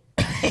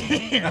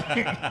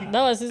 That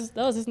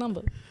was his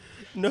number.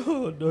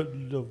 No,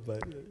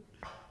 but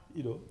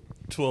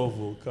 12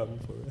 will come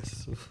for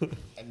us. So.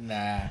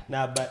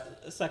 Nah,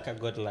 but Saka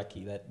got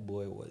lucky. That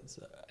boy was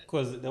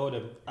because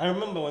I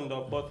remember when they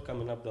were both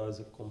coming up, there was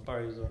a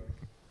comparison.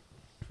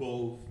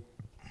 12,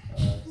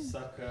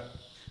 Saka,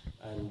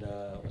 and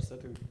what's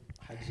that?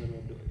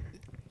 Hudson-Odoi.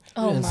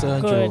 Oh Even my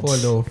Sancho. god.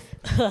 Call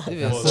off.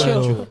 Even Sure.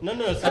 Sancho.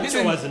 No,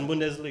 Sancho was in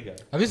Bundesliga.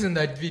 Have you seen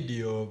that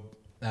video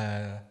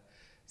of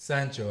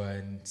Sancho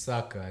and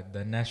Saka at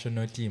the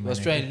national team? Was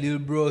And I trying think little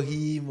bro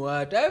him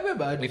what I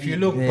remember. if you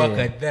look back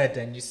at that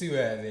and you see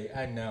where they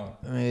are now,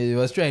 he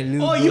was trying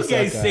little Oh, bro you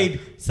guys Saka. said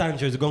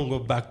Sancho is gonna go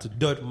back to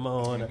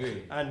Dortmund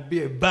Okay. and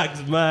be a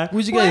bagsman.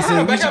 Which guy say?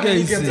 but Which how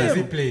many guy games has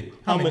he say? played?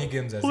 How many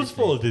games has he played? Whose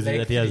fault is it Like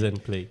that he 3.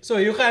 hasn't played? So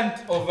you can't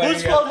Whose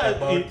overreact fault has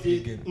about it? 3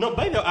 games. No,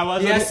 by the way, I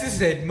was He on-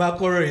 assisted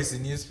Marco Reus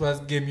in his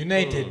first game.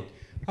 United,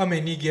 how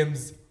many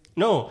games?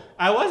 No,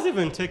 I was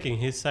even taking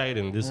his side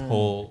in this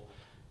whole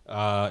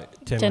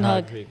Ten Ten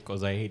Hag Hag.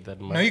 because I hate that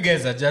man. No, you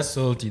guys are just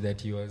salty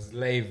that he was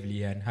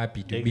lively and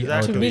happy to be out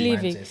Exactly. of To be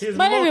leaving. Manchester. He's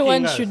But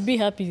everyone mocking us. should be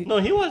happy. No,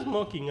 he was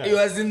mocking us. He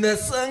was in the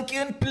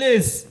sunken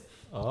place.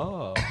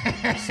 Oh,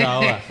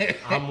 sour.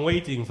 I'm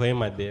waiting for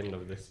him at the end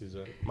of the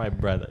season. My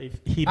brother. If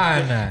he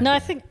Nah. No, I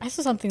think I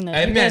saw something that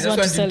I you mean, I guys just want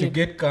to want sell him to him.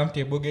 get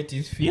comfortable, get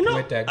his feet You know,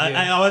 wet again.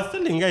 I was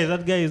telling guys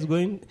that guy is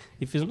going.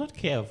 If he's not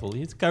careful,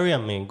 his career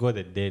may go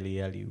the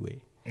Dele Alli way.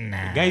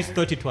 Nah. Guys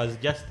thought it was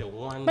just a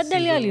one. But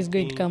Dele Alli is season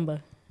going to thing. come back.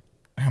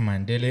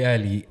 Man, Dele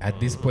Alli at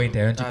this point,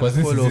 I want to Ah, because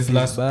this full is of his his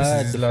last, bad,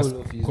 this is his last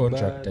full of his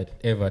contract bad.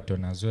 at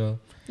Everton as well.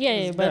 Yeah,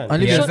 He's but done.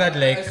 And He even has that I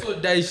like saw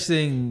Daesh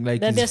saying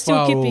like That he's they're still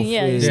far keeping- off,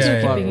 yeah, he's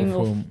still far keeping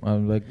off him from.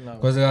 I'm like, no.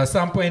 because at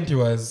some point he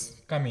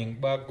was coming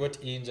back, got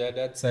injured,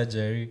 had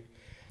surgery.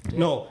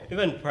 No,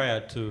 even prior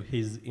to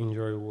his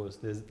injury was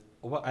there's.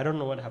 I don't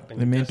know what happened.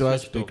 The He mental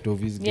just switched aspect off. of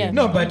his Yeah. game.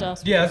 No, Not but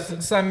us. yeah,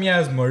 some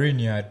years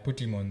Mourinho had put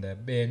him on the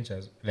bench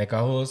as like a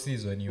whole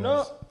season. He No,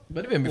 was.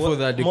 But even before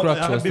that, the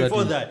cracks was before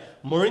starting.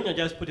 that, Mourinho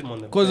just put him on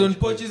the Because on bench.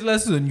 Poch's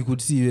last season, you could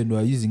see when they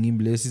were using him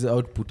less, his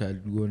output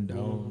had gone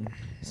down.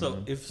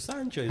 So if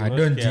Sancho is I not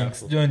don't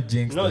careful,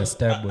 jinx no, the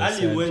star boy. Ali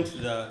Sancho. went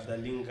the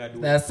Lingard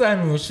way. The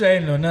sun will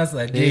shine on us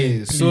again.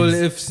 Hey, Seoul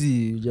please. FC,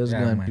 you just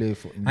Yeah, go and man. play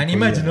for. in And Korea.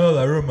 imagine all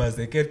the rumors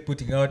they kept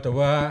putting out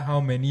about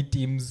how many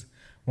teams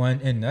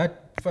want and that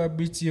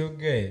Fabrizio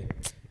guy.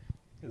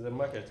 He's a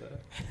marketer.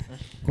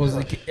 Because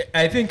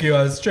I think he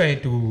was trying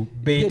to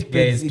bait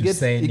guys to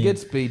sign he him.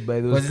 gets paid by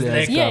those Because it's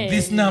players. like Yeah,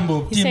 this number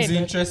of he teams said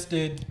that.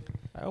 interested.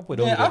 I hope we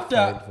don't Yeah, get after-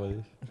 fined for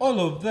this. All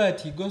of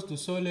that, he goes to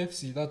Seoul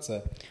FC. That's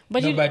a.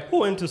 But no, you- but Who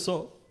went to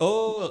Seoul?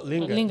 Oh,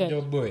 Lingard. Lingard.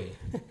 your boy.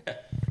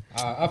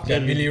 After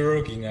Billy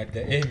rocking at the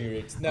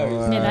Emirates, now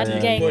he's Yeah, that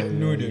eating guy- pot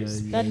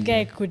noodles. That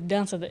guy could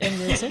dance at the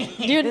Emirates.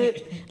 Do you,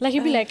 like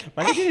he'd be like,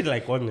 But he did it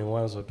like only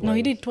once or twice. no,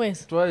 he did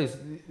twice. Twice.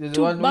 There's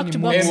Two one when he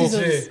back-to-back moved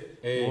seasons.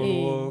 Hey.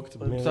 Moonwalked,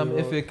 some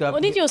moonwalked. FA Cup. Oh,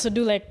 did you also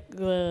do like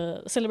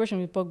the celebration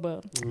with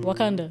Pogba,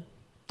 Wakanda?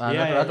 Ah,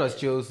 Yeah, that yeah. was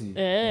Chelsea.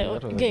 Yeah,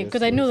 That was okay,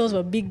 because I know those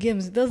were big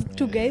games. Those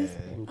two guys.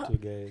 Them two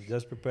guys.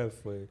 Just prepare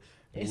for a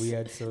It's-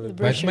 weird celebration.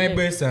 But Pressure, my yeah.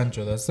 boy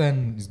Sancho, the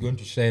sun is going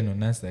to shine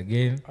on us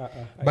again.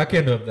 Back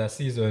end of the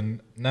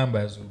season,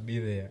 numbers will be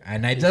there.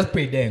 And I just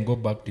pray there and go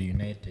back to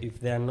United. If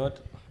they are not,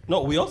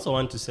 no, we also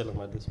want to sell him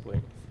at this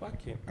point.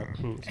 Fuck him.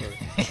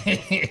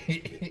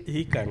 Sorry.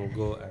 He can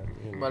go and.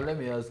 You know. But let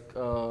me ask,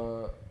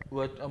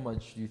 how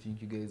much do you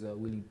think you guys are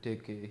willing to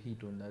take a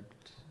hit on that?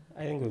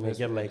 I think we may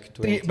get like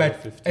 20 or But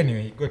 50.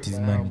 anyway, he got his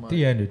Wow, money.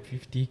 man.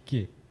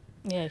 350k.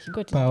 Yeah, he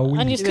got it. Per week.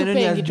 And you're still Even when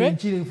he paying has it, been right?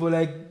 chilling for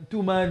like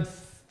 2 months,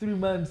 3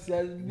 months.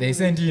 They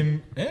sent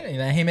him in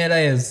a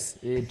Himalayas.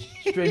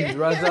 Straight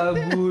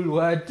Razagul,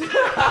 what?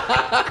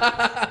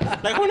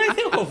 Like when I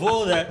think of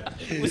all that,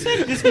 we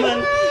sent this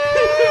man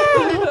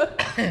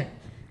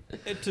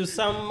to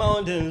some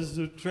mountains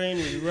to train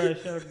with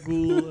Russia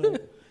Ghoul.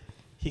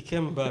 He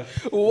came back.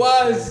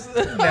 Was.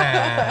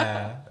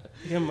 Nah.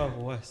 He came back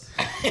worse.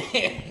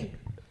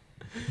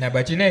 Nah,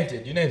 but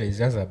United is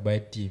just a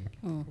bad team.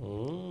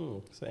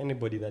 So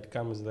anybody that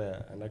comes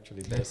there and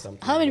actually does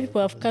something. How many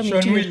people have come Sean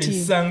into your Willis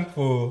team? sang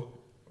for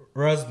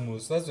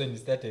Rasmus. That's when he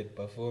started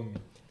performing.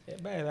 Yeah,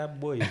 by that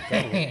boy is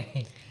coming.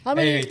 How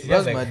many? Anyway, he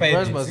has like 5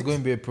 Rasmus and is 6. going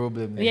to be a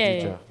problem in the Yeah,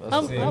 future. yeah.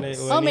 That's it.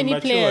 When he Many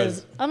matures.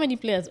 players? How many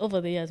players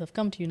over the years have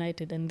come to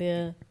United and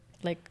their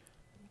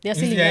These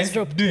ceiling has guys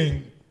dropped?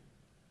 doing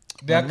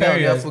their And now they are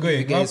careers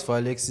forgiving going guys up. for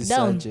Alexis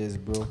Down. Sanchez,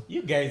 bro.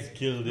 You guys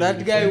killed him.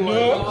 That guy was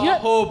our Yeah.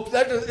 hope.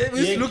 That was, we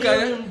used to look at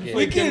killed him him. before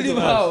We he came killed to him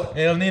us. how?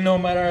 El Nino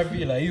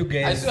Maravilla, you I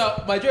guys.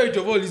 saw majority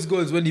of all his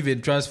goals weren't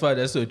even transferred.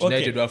 That's what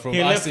United were from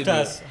he left Arsenal.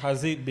 us.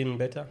 Has it been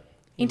better?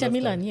 He Inter left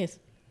Milan, us. yes.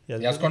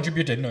 He has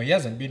contributed. No, he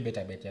hasn't been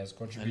better, but he has At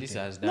least contributed.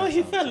 has done No,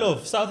 he something. fell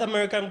off. South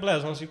American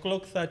players, once you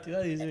clock 30,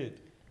 that is it.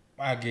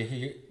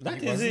 Okay,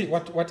 That he is was it.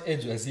 What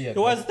age was he at?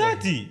 He was that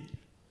point? 30.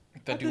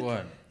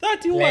 31.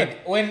 31.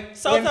 Like when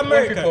South when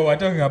America. people were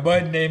talking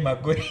about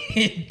Neymar going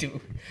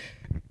to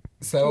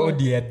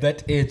Saudi at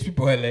that age,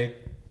 people were like,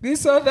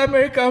 these South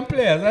American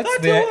players, that's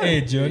their 31.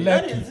 age. You're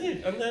That lucky. is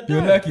it. And they're You're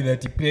done. lucky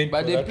that he played.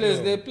 But for they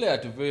that long. play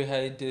at a very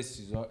high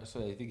intensity, so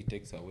I think it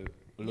takes away.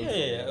 a lot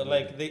Yeah, from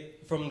like they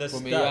from the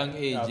From a start, young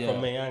age, yeah.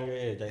 from a younger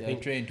age. I They're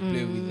think trained to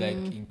play with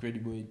like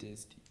incredible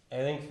intensity. I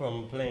think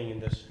from playing in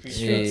the street,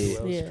 Yeah.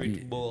 well, Yeah.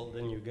 street ball,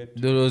 then you get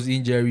to Those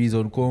injuries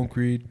on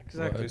concrete.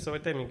 exactly. So by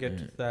the time you get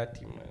to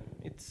 30,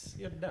 man,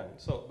 you're done.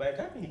 So by the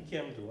time he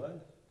came to us,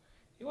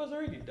 he was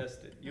already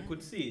dusted. You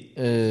could see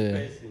his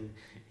spacing.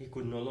 He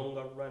could no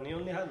longer run. He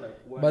only had like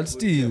one. But good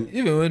still, jump.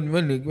 even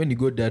when he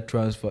got that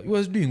transfer, he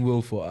was doing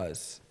well for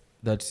us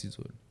that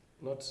season.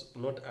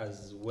 Not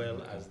as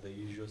well as the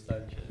usual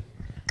Sanchez.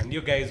 And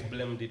you guys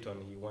blamed it on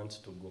he wants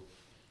to go.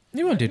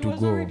 He wanted he to was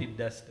go. already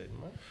dusted,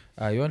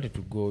 man. He wanted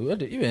to go.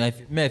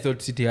 I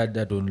thought City had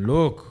that on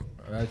lock.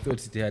 I thought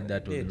City had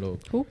that on Did. lock.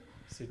 Who?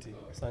 City,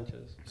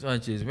 Sanchez.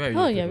 Sanchez, very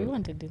Oh yeah, we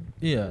wanted him.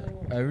 Yeah,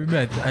 I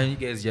remember. And you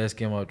guys just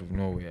came out of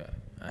nowhere,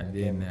 and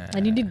then.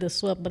 And you did the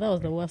swap, but that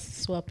was the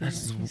worst swap in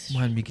That's history.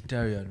 man,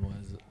 Mkhitaryan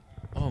was.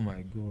 Oh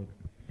my god.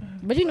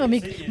 But you know,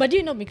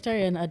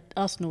 Mkhitaryan at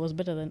Arsenal was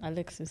better than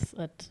Alexis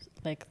at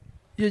like.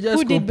 You're just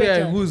Who did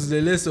comparing better? who's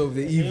the less of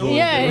the evil.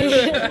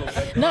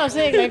 Yeah. No, I'm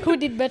saying like who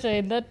did better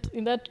in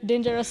that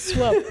dangerous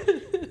swap?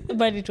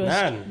 But it was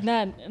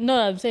None. No,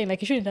 I'm saying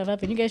like it shouldn't have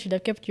happened. You guys should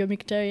have kept your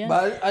Mkhitaryan.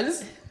 But at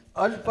least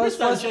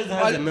Sanchez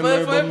has a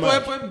memorable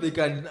match.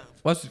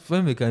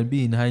 when they can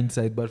be in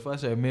hindsight, but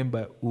first I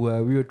remember we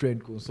were trying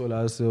to console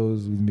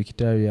ourselves with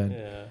Mkhitaryan.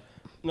 Yeah.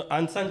 No,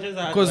 and Sanchez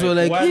had Because we're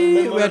like, one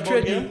we're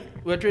memorable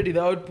game. trading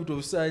the output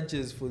of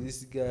Sanchez for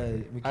this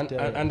guy.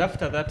 Mkhitaryan. And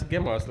after that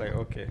game, I was like,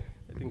 okay,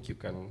 I think you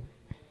can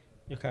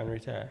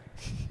retire.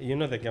 You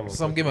know the game.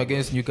 Some game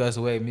against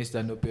Newcastle where he missed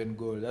an open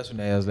goal. That's when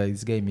I was like,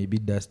 this guy may be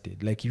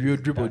dusted. Like he real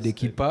dribbled the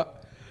keeper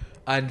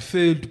and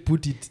failed to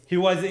put it He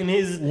was in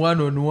his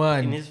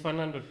one-on-one.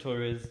 Fernando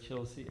Torres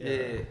Chelsea.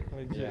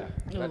 Yeah.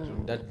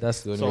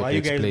 That's the only So way are to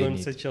you guys explain going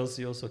to it. say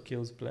Chelsea also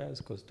kills players?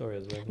 Because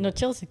Torres went. No,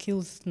 Chelsea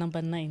kills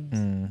number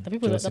 9s. The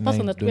Chelsea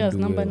person nines that wears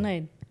don't do number well.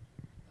 9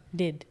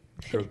 did.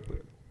 But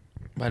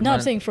No, I'm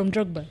man- saying from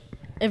Drogba.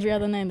 Every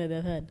other 9 that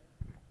they've had.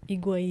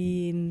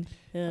 Higuain.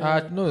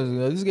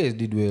 no, these guys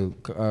did well.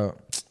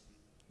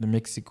 The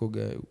Mexico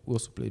guy who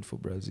also played for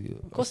Brazil.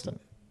 Costa.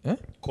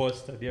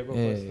 Costa, Diego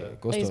Yeah, Costa. Oh,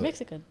 Costa. he's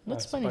Mexican,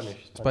 not Spanish.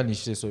 Spanish,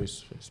 sorry,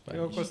 Diego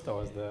Spanish. Costa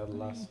was the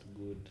last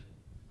good.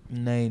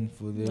 9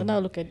 for So them. now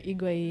look at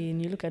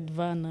Higuain, you look at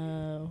Van,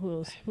 who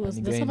else? There's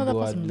Higuain some other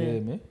go person at there.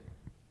 them,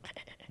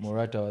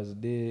 Morata was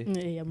there.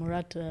 Yeah,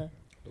 Morata.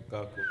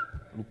 Lukaku.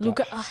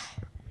 Luka.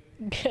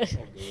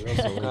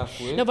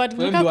 Also, No, but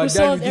When we Lukaku were done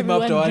solved with him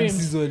after everyone's one dreams.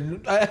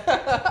 season.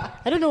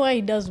 I don't know why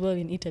he does well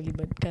in Italy,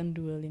 but can't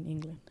do well in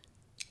England.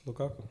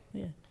 Lukaku.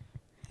 Yeah.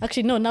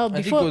 Actually, no. Now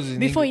think before it was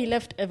in he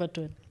left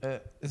Everton,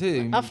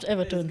 after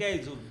Everton,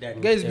 Guys who've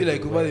done Guys it be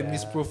like over the everywhere.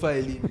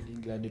 misprofiling in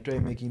England. They try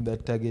making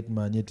that target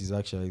man, yet is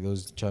actually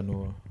those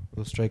channel,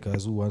 those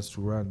strikers who wants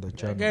to run the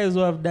channel. Guys who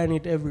have done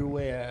it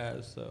everywhere.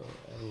 So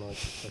I don't know what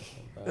to say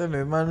about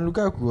Yeah, man,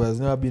 Lukaku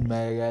has never been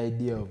my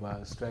idea of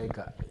a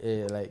striker.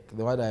 Like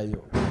the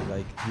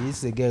one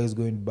he's a guy who's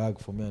going back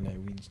for me and I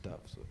win stuff.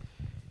 So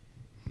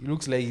it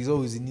looks like he's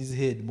always in his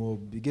head more.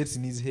 He gets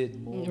in his head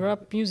more.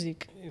 rap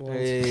music. He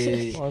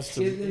wants,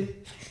 Hey.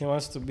 he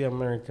wants to be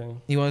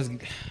American. He wants,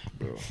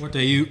 What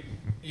are you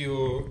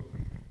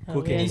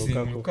Cooking yeah. Easy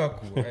Lukaku.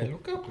 Lukaku.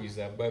 Lukaku is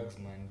a bugs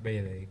man, by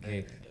the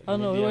way. Oh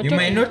no, we were You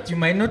talking.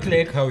 might not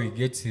like how he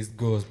gets his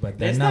goals, but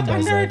the There's that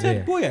numbers are underrated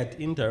there. boy at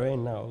Inter right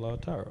now,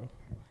 Lautaro.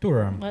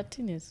 Thuram.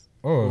 Martinez.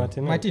 Oh,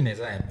 Martinez.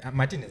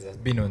 Martinez has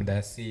been on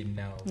the scene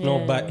now. Yeah.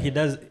 No, but he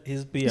does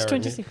his PR. He's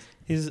 26.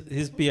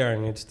 His PR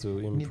needs to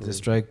needs a improve.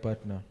 strike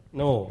partner.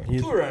 No,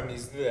 he's. Thuram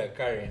is there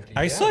currently.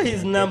 I He saw hasn't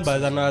his been numbers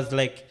good. and I was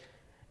like,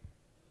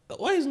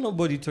 why is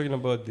nobody talking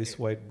about this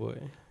white boy?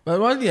 But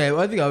one thing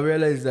I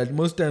realized is that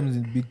most times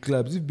in big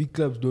clubs, if big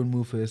clubs don't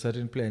move for a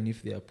certain player, and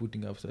if they are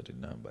putting up certain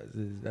numbers,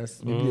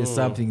 that's maybe there's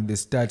something in the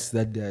stats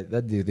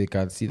that they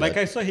can see. Like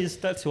that I saw his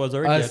stats, he was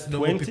already us at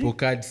normal 20. people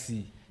can't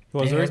see. He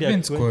was He has already been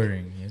at 20.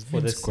 scoring. He has For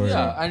been the scoring.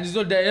 Yeah, and it's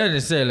not that you don't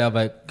necessarily have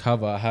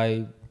a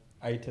high.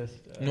 I test.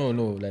 No,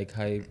 like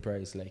high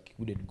price. Like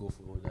wouldn't go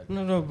for all that.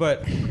 No,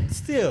 but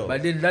still.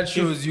 But then that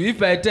shows you if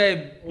by the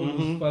time all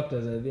those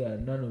factors are there,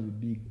 none of the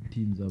big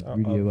teams have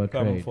really ever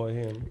come tried. for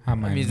him. Ah,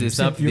 man, means there's you've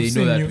seen- something they you've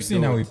know seen- that You've we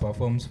seen how he don't.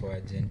 performs for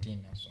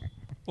Argentina. So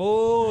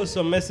Oh,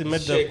 so Messi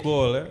made the Shaky.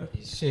 call. Eh?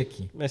 he's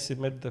shaky. Messi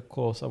made the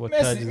call.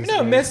 Sabotage Messi, this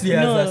no, guy. Messi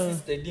has No.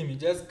 assisted him. He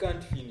just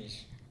can't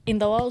finish. In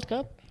the World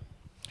Cup.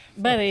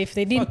 But if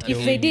they didn't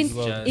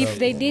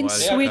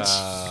switch,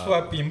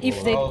 Swap him. if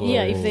for they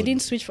Alvarez.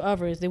 didn't switch for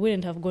Alvarez, they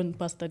wouldn't have gone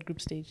past that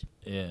group stage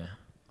Yeah.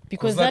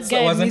 because that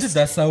guy wasn't missed. it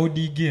the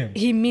Saudi game.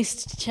 He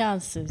missed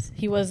chances.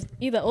 He was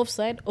either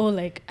offside or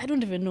like I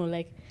don't even know.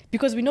 Like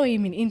because we know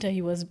him in Inter,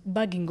 he was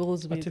bagging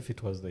goals What with. if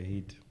it was the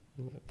Heat?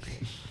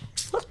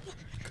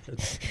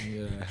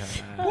 Yeah.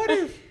 What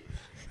if?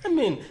 I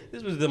mean,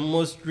 this was the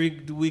most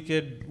rigged,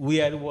 wicked,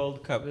 weird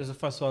World Cup. This was the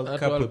first World That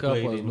Cup World we Cup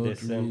played was in not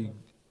December. rigged.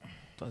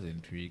 It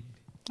wasn't rigged.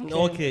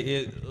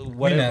 Okay, whatever.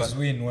 Winners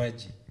win,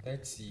 Waji.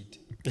 That's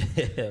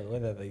it.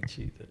 Whether they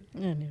cheated.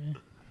 Anyway.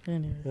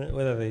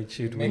 Whether they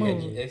cheat. Make we-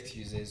 any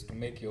excuses to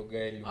make your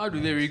guy look. How do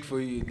they rig for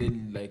you?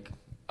 Then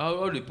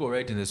how do people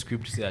write in the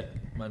script say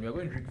that man we are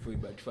going to rig for you,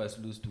 but first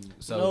lose to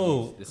Saudi?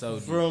 No, the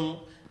Saudi.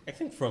 I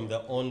think from the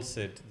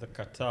onset, the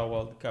Qatar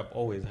World Cup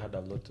always had a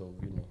lot of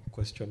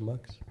question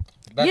marks.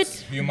 That's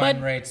Yet- human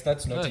but- rights.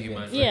 That's not That's even.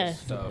 human rights. Yeah,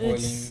 Stuff.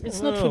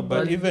 it's not No,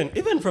 football. but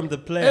even from the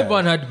players.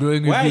 Everyone had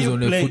growing why are reviews you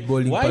on a playing?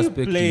 footballing Why are you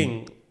perspective.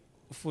 playing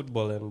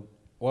football and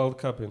World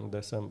Cup in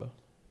December?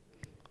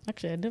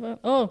 Actually, I never.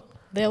 Oh,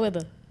 their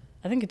weather.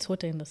 I think it's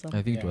hotter in the summer.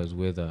 I think it Yeah. was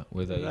weather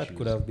That issues.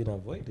 could have been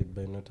avoided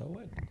by not a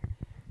word.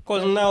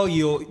 Because now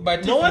you.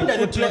 But no if wonder you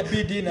the put your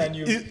play. bid in and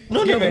you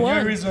No, give a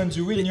why? new reason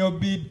to win your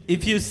bid.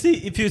 If you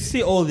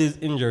see all these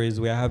injuries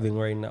we are having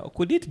right now,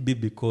 could it be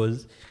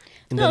because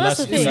in No, the that's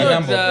last the It's thing. The not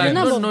number of that, games. The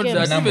number not of that.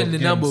 games. Number Even of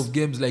the number games. of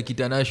games, like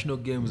international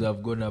games,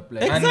 have gone up.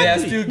 Like, And they are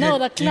Exactly. still No,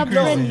 get the club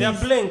increasing. friendly. they're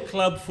playing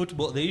club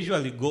football, they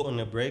usually go on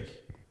a break.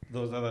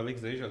 Those other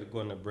leagues, they usually go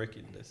on a break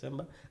in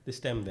December. This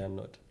time they are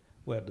not.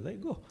 Where do they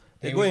go?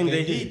 They go in the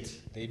did.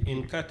 heat They did.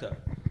 in Qatar.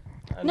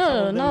 And some No,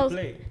 of them no.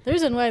 play. The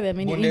reason why there are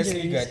many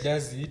Bundesliga injuries.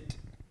 does it.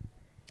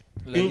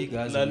 La Liga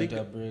has La a Liga-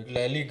 winter break.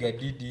 La Liga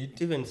did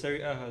it. Even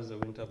Serie A has a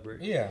winter break.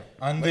 Yeah,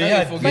 and But they now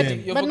had you're forgetting,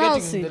 them. you're But now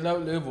forgetting see- the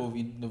level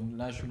of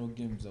national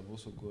games have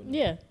also gone.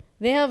 Yeah,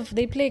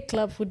 they play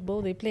club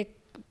football. They play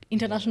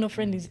international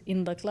friendlies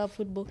in the club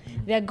football.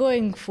 They are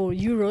going for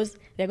Euros.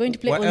 They are going to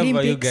play Whatever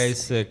Olympics. you guys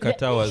say,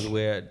 Qatar was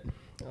weird.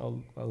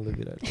 I'll leave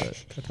it at that.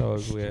 Qatar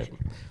was weird.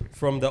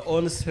 From the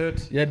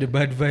onset Yeah, the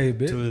bad vibe.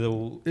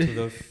 to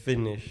the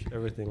finish,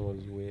 everything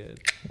was weird.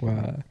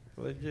 Wow.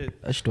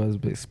 Legit. That shit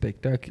was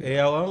spectacular.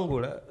 Eya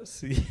wangu la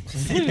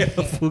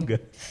sijafuga.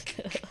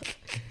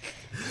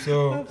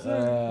 So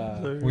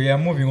Ah. we are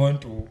moving on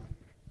to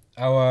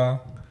our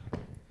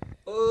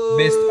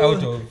best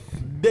out of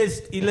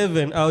Best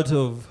 11 out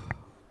of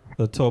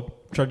the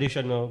top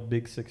traditional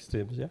Big Six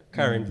teams. Yeah,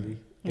 currently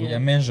we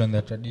mentioned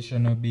the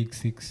traditional big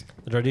six.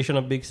 the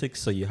traditional Big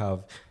Six. So you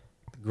have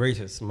the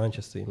greatest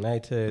Manchester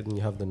United, and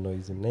you have the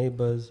noisy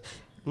neighbors.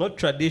 Not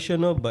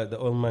traditional, but the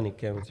old money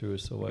came through.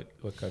 So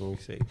what can we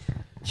say?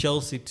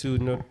 Chelsea too,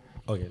 not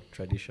okay.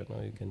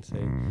 Traditional, you can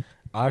say.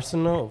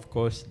 Arsenal, of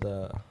course,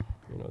 the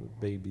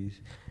babies,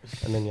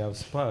 and then you have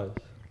Spurs.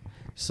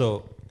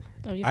 So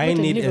Oh, you've I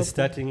forgotten need a Liverpool.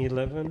 starting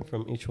 11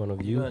 from each one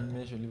of You you. didn't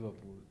mention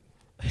Liverpool.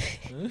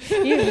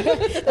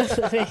 That's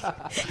the thing.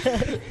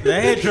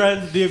 The head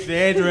runs deep. The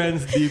head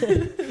runs deep.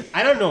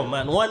 I don't know,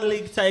 man. One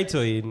league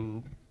title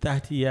in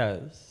 30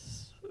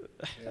 years.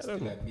 I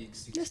don't know.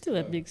 They're still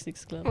a big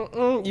six club.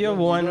 You have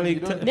one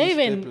league You don't title. They have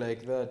to even- step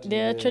like that.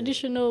 They're Yeah.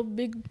 traditional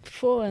big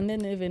four, and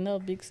then even now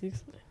big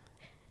six.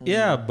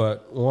 Yeah,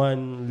 but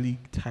one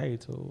league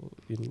title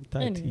in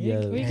 30 Anyway,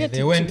 years. we Yeah, get they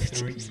to went two.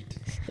 through it.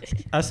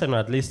 Arsenal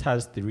at least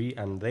has 3,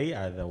 and they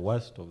are the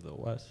worst of the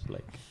worst.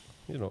 Like,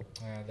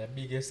 The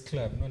biggest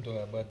club, not all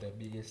about the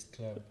biggest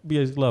club.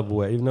 biggest club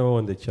where you've never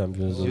won the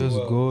Champions It's League. yours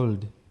Well-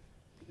 gold.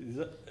 Is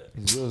that-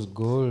 It's yours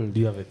gold. Do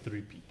you have a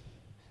 3P?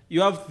 You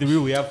have 3,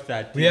 we have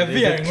 30. We are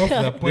veering off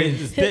the point.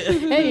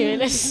 Anyway,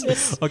 let's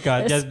Okay,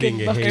 I'm let's just get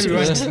being a back to hater.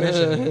 Everyone mentioned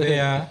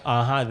their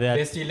They're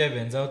best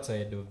 11s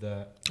outside of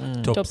the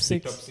top, top 6.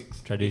 six. top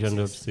six. Tradition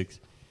top 6.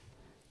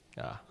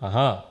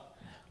 Yeah.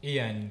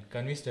 Ian,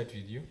 can we start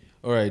with you?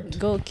 All right.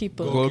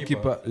 goalkeeper.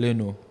 Goalkeeper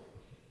Leno.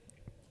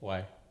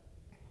 Why?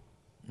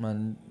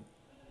 Man,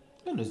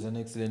 Leno's an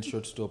excellent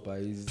shot stopper.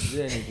 Is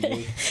there anything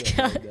else to say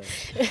about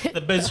that?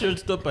 The best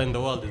shortstopper in the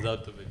world is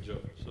out of a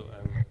job. So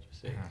I'm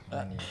just saying.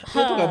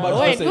 We're talking about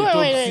Wait, outside wait, top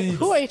wait, six.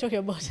 who are you talking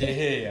about?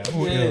 Yeah,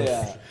 who else?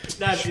 Yeah.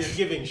 That is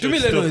giving To me,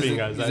 Leno is shortstopping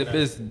as the an-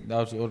 best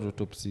out of the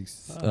top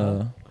 6.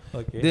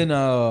 Okay. Then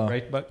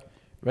Right back.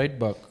 right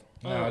back.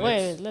 Now,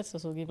 Wait, let's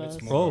also give let's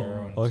us. move Oh,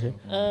 around.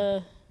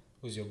 okay.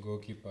 Who's your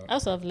goalkeeper? I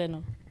also have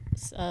Leno.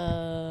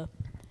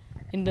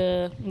 In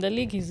the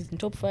league, he's in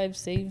top 5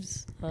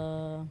 saves.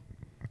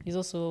 He's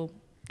also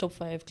top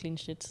 5 clean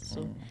sheets.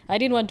 So I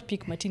didn't want to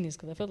pick Martinez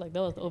because I felt like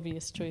that was the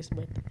obvious choice,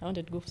 but I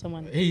wanted to go for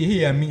someone.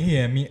 Hear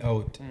me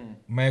out.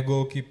 My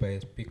goalkeeper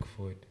is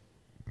Pickford.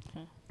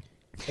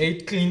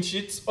 8 clean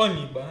sheets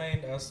only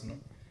behind Arsenal.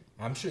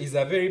 I'm sure it's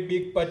a very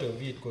big part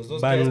of it because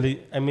those guys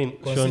Burnley, I mean,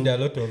 consider a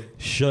lot of.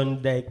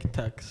 Sean Dyke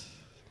tax.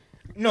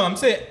 No, I'm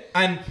saying,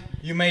 and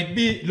you might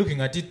be looking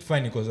at it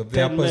funny because of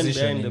their 10 men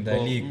position behind in the the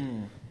ball. league.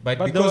 But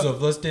But because the- of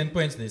those 10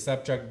 points they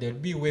subtract, they'll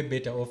be way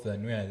better off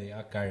than where they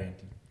are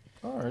currently.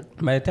 All right.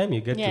 By the time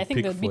you get Yeah, to I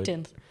think they'll be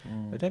Pickford,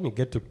 10th. by the time you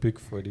get to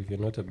Pickford, if you're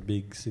not a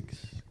big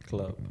 6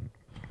 club,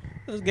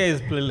 those guys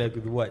play like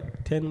with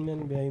what 10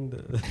 men behind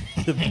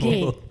the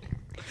ball.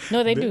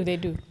 No, they do.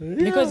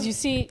 Because you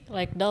see,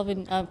 like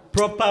Dalvin,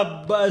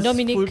 Proper buzz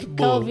Dominic,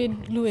 football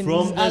Calvin, Lewin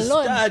from is the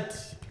alone. start.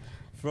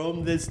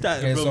 From the start.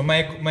 Okay, from so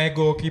my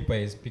goalkeeper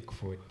is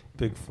Pickford.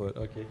 Pickford.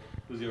 Okay,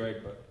 who's your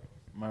right back?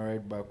 My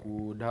right back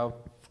would have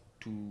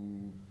to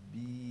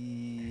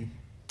be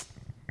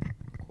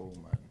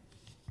Coleman.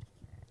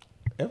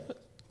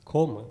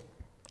 Coleman.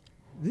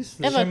 This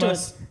is Everton.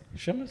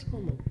 Shamas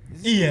Coleman.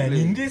 Ian,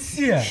 in this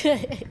year.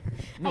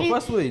 No,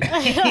 first wait.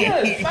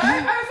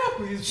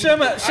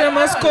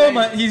 Shamas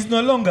Coleman, he's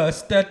no longer a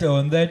starter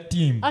on that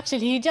team.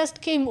 Actually, he just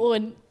came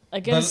on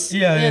against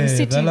yeah,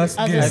 City the last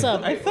as game. a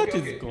sub. I thought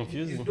it's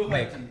confusing.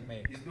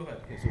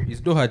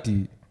 It's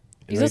Doherty.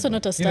 He's also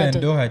not a Even starter.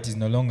 Doherty is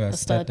no longer a A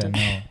starter starter.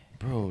 now.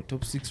 Bro,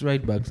 top 6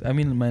 right backs. I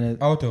mean, man.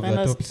 Out of the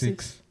Minus top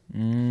 6.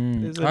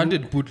 There's I a-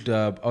 wanted to put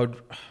out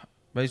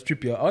by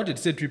Trippier. I wanted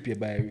to say Trippier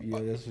by. Yeah,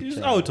 that's what He's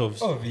I- out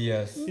of.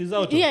 Obvious. He's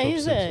out of Yeah, top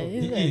he's 6. there.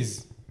 He He's there.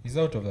 is. He's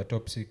out of the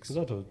top 6. He's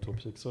out of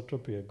top 6. So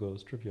Trippier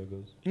goes.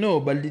 No,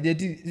 but they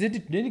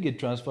didn't get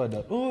transferred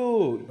out.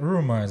 Oh,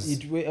 Rumors.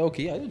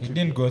 okay. I He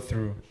didn't go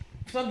through.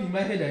 Something in my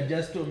head had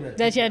just told me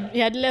That he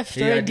had left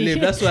he had already.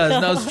 left. That's why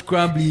I was now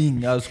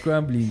scrambling. I was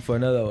scrambling for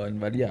another one.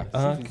 But yeah.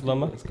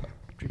 Lama?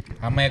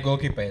 And my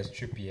goalkeeper is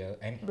Trippier.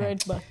 And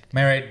Right back.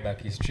 my right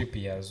back is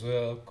Trippier as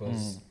well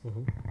because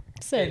 10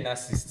 Same.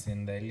 assists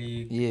in the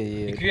league. Yeah,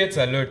 He yeah. creates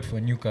a lot for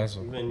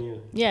Newcastle. Even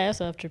you. Yeah, I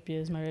also have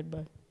Trippier as my right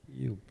back.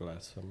 You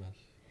blasphemous.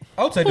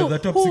 Outside of the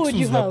top 6, would you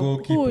who's the have?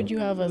 goalkeeper? Who would you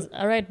have as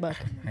a right back?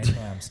 I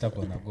know I'm stuck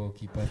on the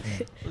goalkeeper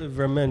thing.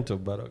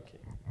 Livramento, but okay.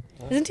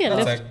 Isn't he a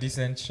That's left? a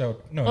decent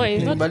shout. No, Oh, he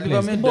he's plays- not- he But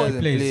plays- Liverpool he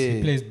doesn't plays- play.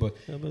 He plays both.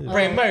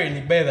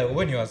 Primarily, by the way,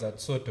 when he was at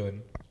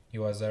Soton, he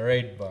was a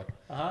right back.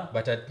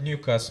 But at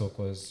Newcastle,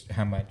 because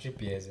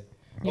Trippier is.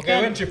 Okay,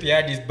 can't- when Trippier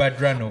had his bad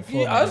run of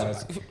form, I he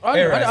was I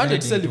errors didn't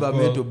leading say to goal.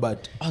 Livramento,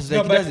 but I was No,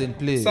 like, he but doesn't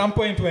play. some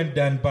point when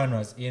Dan Pan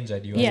was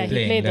injured, he was Yeah, he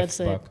playing played that left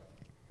side. back.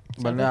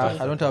 But now I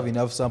don't have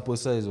enough sample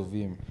size of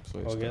him. So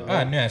it's Okay.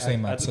 No, I saw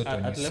him at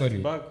Soton. At He's left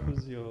solid. back,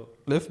 who's your?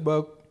 left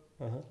back.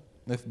 Uh-huh.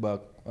 Left back.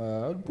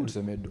 I'd put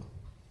Semedo.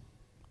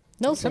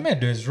 Nelson.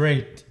 Semedo is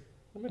right.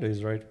 Semedo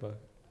is right back.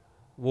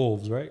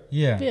 Wolves, right?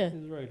 Yeah. Yeah.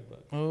 He's right back.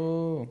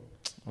 Oh.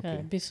 Yeah,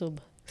 be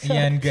sober.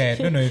 Ian Guy, I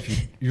don't know if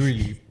you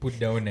really put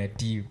down a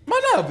team. Man,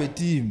 I have a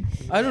team.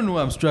 I don't know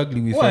why I'm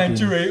struggling with Why aren't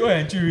you fucking- ready? Why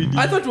aren't you ready?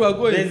 I thought we were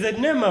going. There's a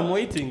name I'm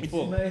waiting It's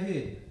for. in my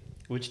head.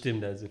 Which team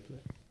does he play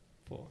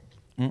for?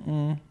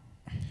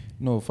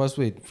 No, first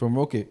wait. From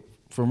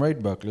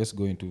right back, let's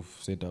go into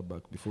centre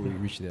back before we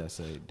reach their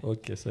side.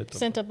 Okay, set up.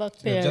 Centre back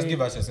So pair. just give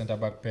us a centre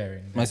back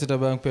pairing. My centre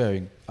back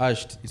pairing,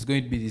 Ashed. It's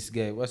going to be this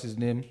guy. What's his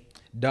name?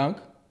 Dunk,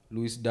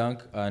 Louis Dunk,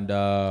 and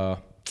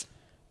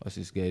what's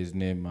this guy's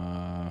name?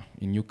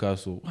 In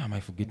Newcastle. Why am I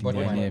forgetting their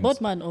Botman. names?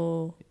 Botman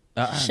or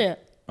Share.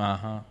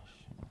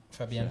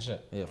 Fabian Scher.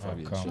 Yeah,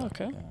 Fabian. Come. Scher.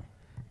 Okay.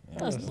 Yeah.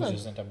 That's Who's your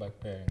centre back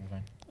pairing?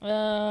 Van?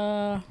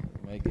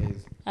 My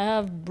guys. I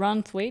have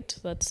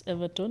Branthwaite, that's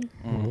Everton.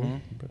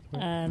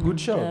 And, Good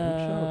shout, good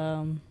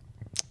shout.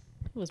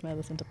 Who was my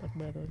other centre back,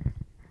 by the way?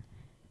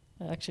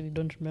 I actually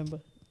don't remember.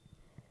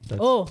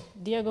 That's-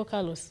 Diego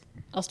Carlos,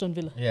 Aston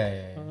Villa.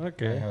 Yeah.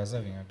 Okay. I was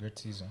having a great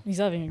season. He's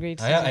having a great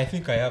season. I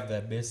think I have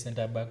the best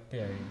centre back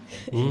pairing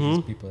for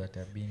these people that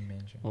have been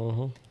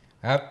mentioned.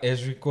 I have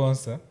Ezri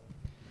Konsa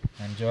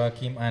and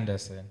Joachim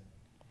Anderson.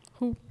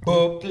 Who?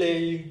 Both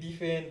playing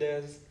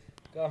defenders,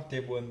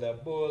 comfortable on the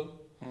ball.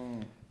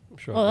 I'm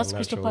sure Oh, that's Garnacho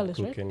Crystal will Palace,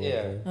 cook right? any Yeah.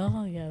 of them.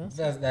 Oh, yeah.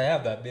 That's I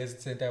have the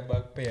best centre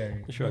back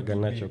pairing. I'm sure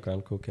Garnacho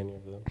can cook any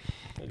of them.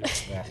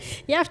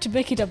 You have to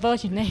make it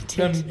about United.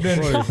 Don't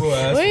people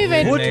ask We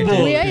even- me.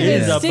 Football We are even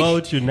is stick-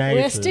 about United.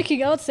 We're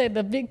sticking outside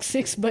the big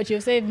six, but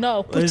you're saying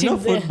no, put There's him no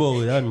there. football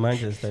without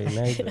Manchester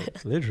United.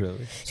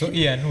 Literally. So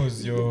Ian,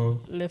 who's your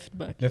Left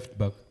back. left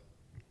back?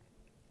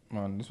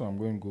 Man, this one I'm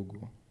going go.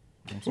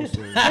 I'm so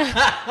sorry.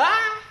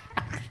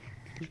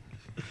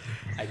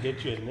 I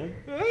get you a name.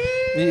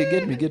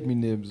 Hey, get me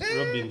names.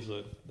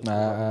 Robinson.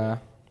 No.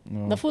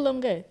 The Fulham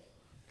guy.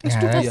 That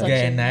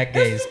Stupid.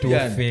 guy is too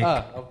Yeah, fake.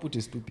 I'll put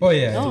a stupid. Oh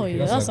yeah, Oh,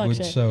 yeah, that's a good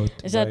actually. shout.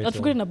 Is that, Right, I'd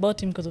forgotten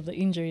about him because of the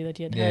injury that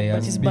he had Yeah, had, he but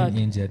has he's been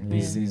back. injured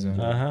this Yeah. season.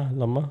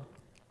 Lama.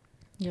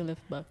 You're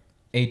left back.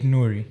 8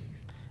 Nuri.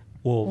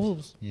 Wolves.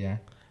 Wolves. Yeah.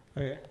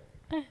 Okay.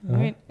 I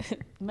mean,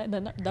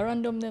 the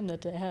random name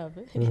that I have,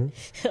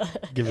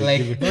 Give it.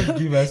 Like, don't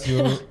give us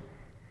your.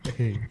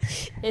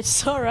 it's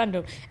so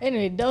random.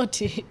 Anyway,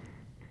 Doughty.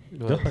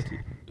 Doherty.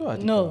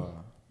 No,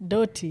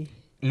 Doughty.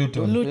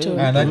 Luton. Luton.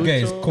 And that guy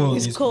is Luton. cold.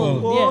 He's He's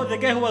cold. cold. Oh, Yeah. the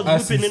guy who was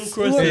As looping in is-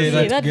 crosses.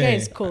 Yeah, Yeah, that guy guy.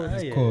 is cold. Ah,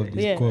 He's yeah. cold.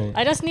 He's Yeah, cold.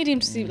 I just need him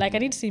to see, like, I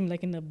need to see him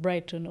like in the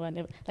Brighton or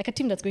whatever, like a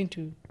team that's going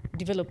to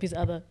develop his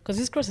other, because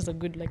his crosses are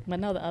good, like,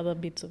 but now the other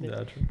bits of it. The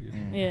attribute.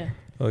 Yeah.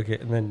 Okay,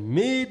 and then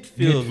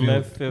midfield,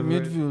 my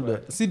favorite.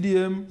 Midfielder.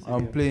 CDM,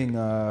 I'm playing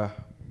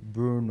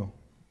Bruno.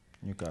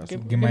 Newcastle.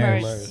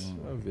 Guimaraes. Maris,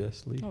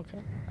 obviously. Okay.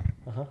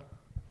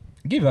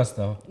 Give us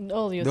the.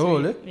 All your The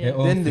whole, three. eh? Yeah,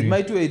 all Then three.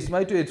 my two eights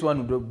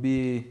one would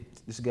be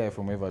this guy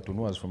from Everton.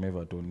 Who was from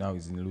Everton? Now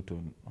he's in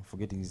Luton. I'm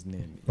forgetting his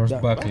name. Ross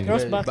Dan- Barkley.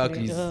 Ross Yeah, Barkley.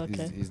 Barkley is, Oh,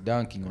 okay. is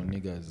dunking on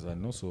niggas,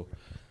 and also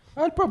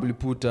I'd probably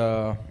put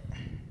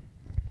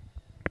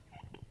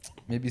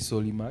maybe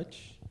Solly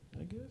Match,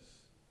 I guess.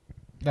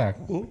 That.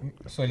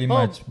 Solly Oh,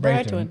 match.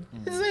 Brighton.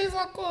 He's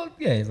a cold.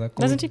 Yeah, he's a cold.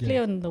 Doesn't he guy. play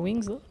on the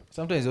wings though?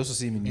 Sometimes you also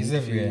see him in He's midfield.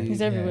 everywhere. He's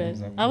Yeah, everywhere.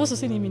 he's a I've also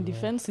good seen him in player.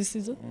 defense this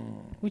season,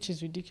 which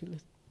is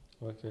ridiculous.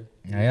 Okay.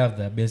 I have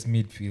the best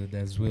midfield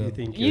as well. You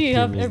think You your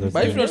have team is the everything.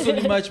 But if same? not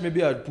Solly Match,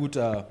 maybe I'd put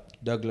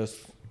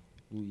Douglas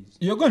Luiz.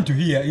 You're going to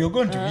hear. You're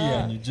going to hear,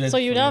 and you judge So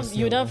you'd for have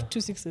yourself. 2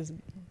 6s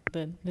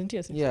then, didn't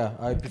you? Yeah,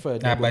 I prefer. Nah,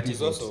 double but he's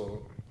pivots.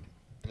 also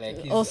like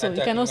he's Also, he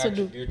can attacking also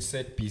do- attributes,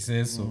 set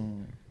pieces. So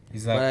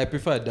he's But I a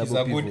prefer double he's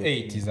a good pivot.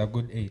 8. He's a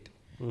good 8.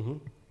 Mhm.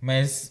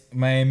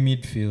 My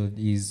midfield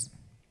is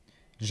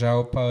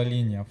João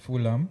Paulinho,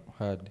 Fulham.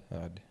 Hard.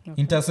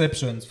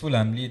 Interceptions,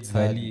 Fulham leads the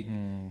Hard. league.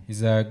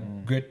 He's a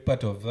great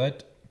part of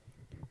that.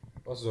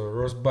 Also,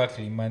 Ross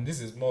Barkley, man, this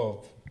is more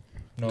of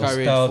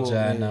Carried nostalgia, forward,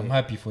 and yeah. I'm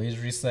happy for his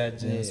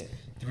resurgence. Yeah.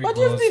 3 But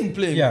he's goals. been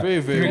playing very,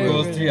 very 3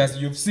 well. goals, 3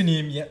 assists. You've seen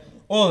him. Yeah,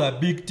 all the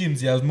big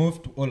teams, he has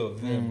moved to all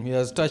of them. He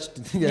has touched.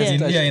 He Yeah. has In,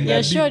 touched. yeah, in He the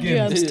has big showed you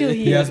I'm games, still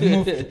he here. has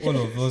moved to all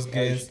of those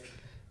guys.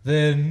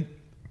 Then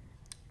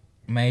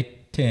my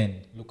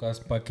 10, Lucas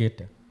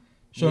Paqueta.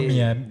 Show me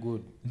Yeah, a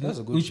good. That's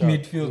a good which shout.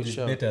 midfield Good is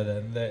shout. better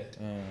than that.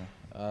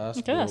 That's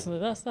Okay, that's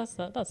dope. hard. That's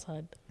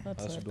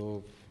That's hard.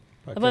 dope.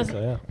 Paqueta,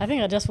 yeah. I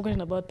think I just forgotten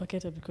about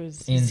Paqueta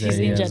because he's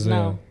Injury injured as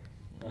now.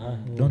 well.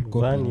 Don't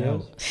copy Van now.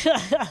 Yos.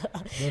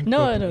 Don't No,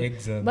 copy no.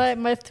 exams.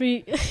 My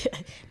three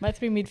my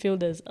 3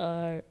 midfielders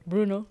are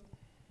Bruno,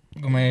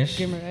 Guimaraes.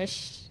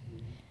 Guimaraes,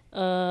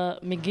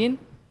 McGinn,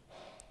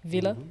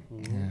 Villa.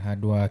 Yeah,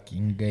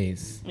 hardworking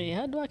guys. Yeah,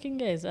 hardworking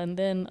guys. And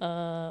then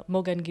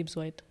Morgan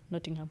Gibbs-White,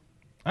 Nottingham.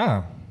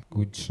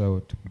 Good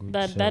shout.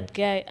 That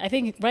guy, I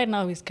think right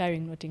now he's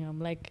carrying Nottingham.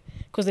 Like,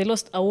 because they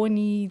lost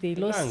Awoni, they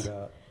lost...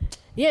 Elanga.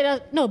 Yeah,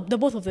 the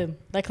both of them.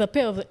 Like the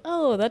pair of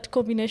that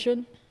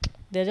combination.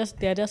 They're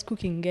just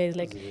cooking guys.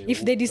 Like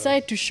if they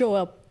decide to show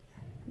up,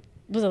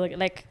 those are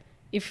like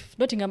if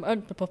Nottingham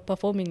aren't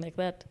performing like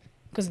that,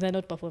 because they're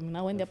not performing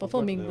now. When they're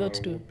performing, those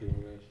two.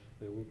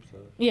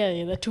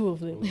 Yeah, the two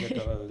of them. We'll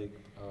get our league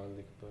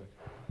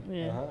back.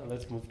 Yeah.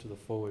 Let's move to the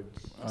forwards.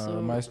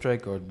 My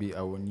striker would be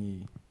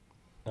Awoni.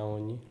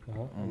 Awoni.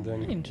 And then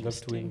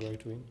left wing, Interesting.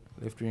 right wing.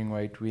 Left wing,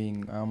 right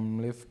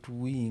wing. Left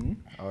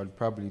wing, I would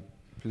probably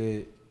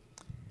play.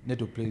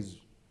 Neto plays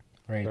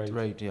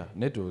right. Yeah,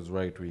 Neto is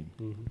right wing.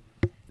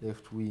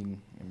 Left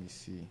wing. Let me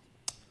see.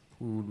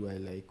 Who do I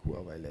like? Who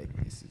have I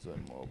liked this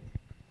season more?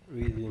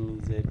 Rhythm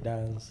is a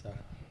dancer.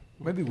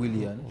 Maybe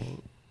Willian.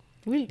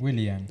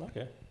 William.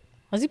 Okay.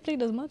 Has he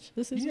played as much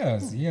this season?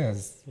 Yes.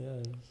 Yes.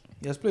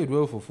 He has played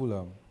well for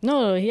Fulham.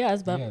 No, he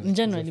has, but Yes,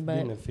 generally, he's but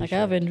been like I efficient.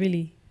 haven't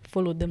really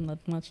followed them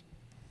that much.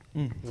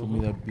 For me,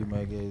 that'd be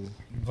my guys.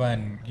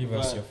 Van, give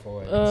us your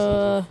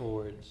forward.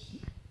 Forwards.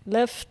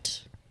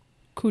 Left,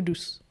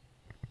 Kudus.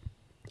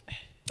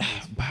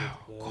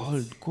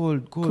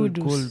 Cold.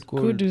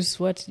 Kudus,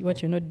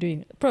 what you're not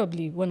doing.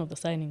 Probably one of the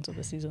signings of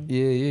the season.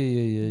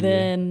 Yeah.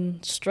 Then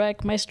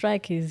my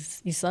strike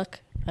is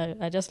Isak.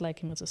 I just like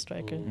him as a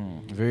striker.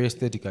 Very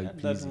aesthetically That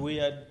pleasing.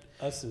 weird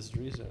assist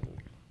recently.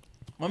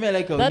 Mommy, I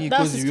like how That- he that's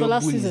because his he for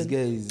last bullies season.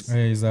 guys.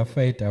 He's a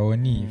fighter.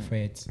 Oni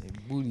fights.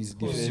 Bullies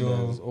Who's defenders.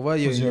 your, Over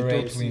here who's in your the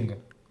right top winger?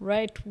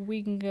 Right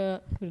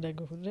winger. Who did I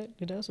go for?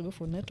 Did I also go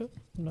for Neto?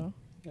 No.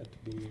 Had to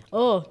be Neto.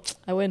 Oh,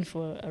 I went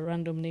for a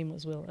random name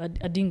as well.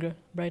 Adingra,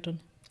 Brighton.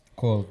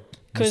 Cold.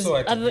 We 'Cause saw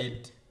it at the-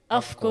 lead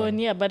AFCON,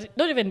 yeah, but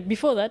not even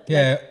before that.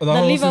 Yeah, like, the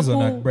whole season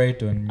Liverpool- at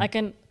Brighton.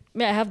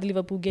 I have the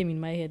Liverpool game in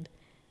my head.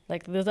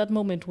 Like there's that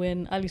moment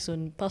when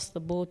Alisson passed the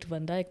ball to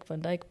Van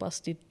Dijk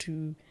passed it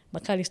to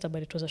McAllister,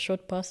 but it was a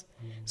short pass.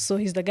 So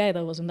he's the guy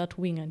that was on that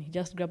wing and he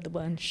just grabbed the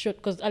ball and shot,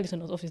 because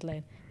Alisson was off his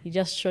line. He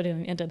just shot it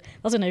and entered.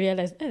 That's when I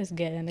realized, this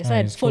guy, and I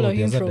started he's following cold. him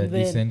He has had from a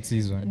there. decent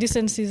season.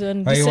 Decent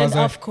season, But decent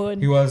AFCON.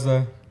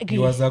 He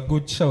was a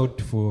good shout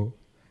for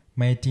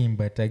my team,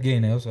 but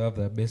again, I also have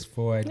the best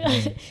forward.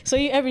 line. So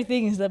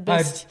everything is the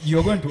best.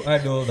 You're going to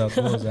add all the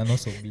goals and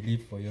also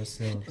believe for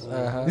yourselves.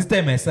 This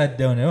time I sat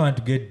down. I don't want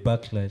to get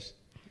backlash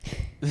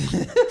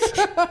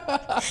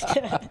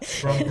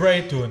from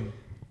Brighton.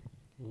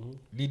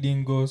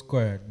 Leading goal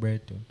scorer at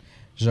Brighton,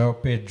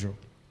 João Pedro.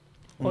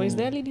 Or is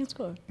there leading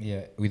scorer?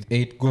 Yeah, with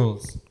 8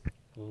 goals.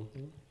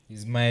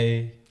 He's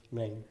my.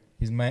 Man.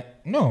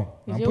 No,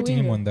 He's I'm your putting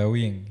him winger. on the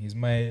wing. He's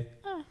my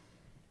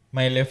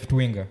left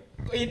winger.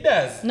 He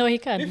does. No, he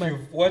can't. If But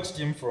you've watched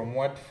him from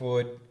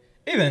Watford,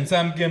 even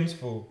some games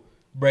for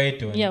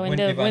Brighton, yeah, when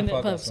the Ivan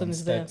person Ferguson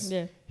is there, starts,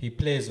 yeah. he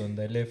plays on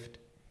the left.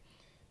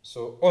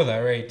 So all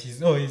the right, he's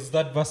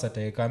that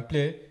versatile. He can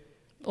play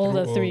All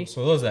through the three.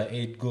 So those are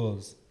 8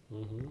 goals.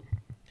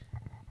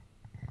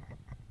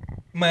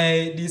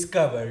 My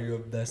discovery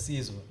of the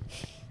season: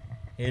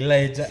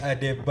 Elijah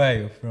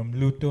Adebayo from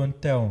Luton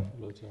Town,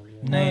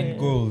 9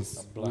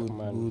 goals. Black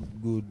man.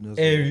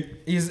 Good.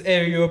 His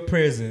aerial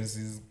presence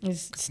is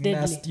It's deadly.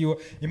 nasty.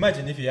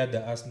 Imagine if he had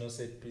the Arsenal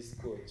set piece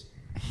coach.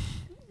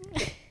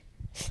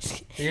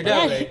 You'd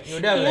Yeah, have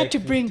he had to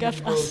bring 15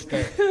 up goals, us.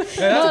 guy.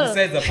 That's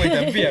besides the point.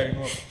 I'm veering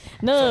off.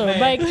 No, So,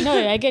 but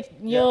I get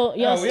your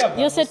we have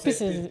your the set most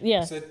pieces. piece-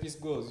 Yeah, set piece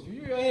goals.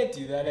 You're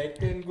hating that like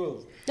 10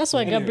 goals. that's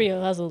why Anyway.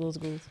 Gabriel has all those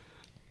goals.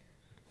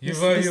 You've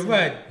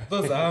had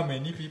those are how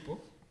many people?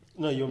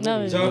 No, you're No,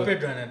 moving. João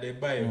Pedro and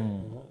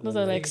Adebayo. Those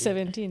are like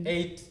 17.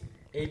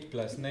 8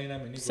 plus 9, how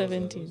many goals are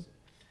 17. those?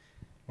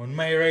 On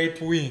my right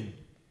wing.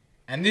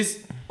 And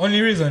this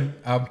only reason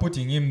I'm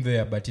putting him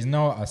there, but he's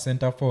now a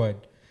centre forward.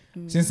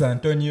 Since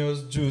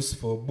Antonio's juice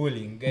for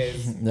bullying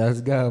guys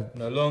That's Gab.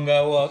 no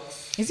longer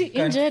works. Is he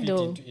Can't injured fit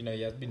or? into-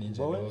 he has been injured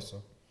Bowen?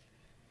 also.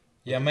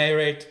 Yeah,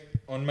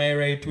 on my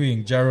right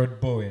wing, Jared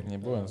Bowen. Yeah,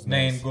 Bowen's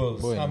 9 nice.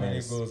 goals. Bowen How many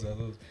nice. goals are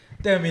those?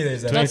 Tell me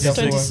there's a That's better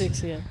forward.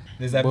 26. Yeah.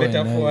 There's a Bowen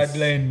better nice. forward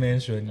line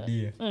mentioned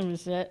here.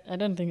 I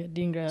don't think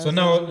Adingra. So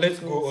now let's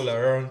go all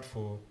around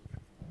for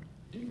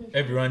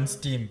everyone's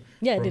team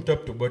Yeah, I from did.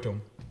 top to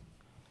bottom.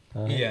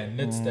 Yeah, and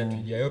let's start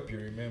with you. I hope you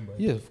remember.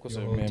 Yeah, of course I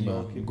your whole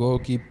remember. team.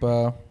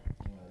 Goalkeeper,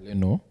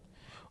 Leno.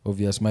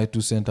 Obvious, my 2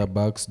 centre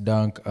backs,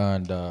 Dunk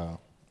and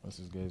what's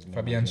his guy's name?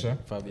 Fabian Schär.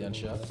 Fabian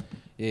Schär.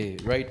 Yeah,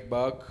 right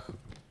back,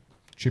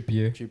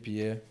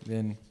 Trippier.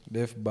 Then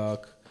left back,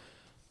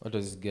 what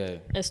was this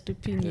guy?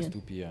 Estupinian.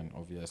 Estupiñán,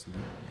 obviously.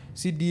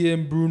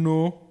 CDM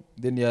Bruno.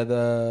 Then the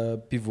other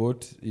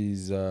pivot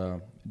is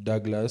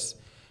Douglas.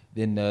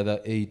 Then the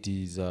other 8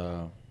 is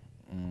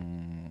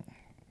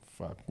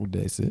what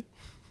did I say?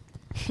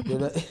 The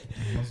other-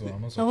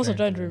 I'm also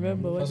trying to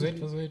remember what. First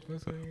wait.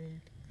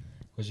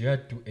 Because you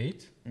had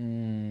 2-8.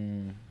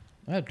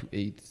 I had 2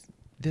 8s.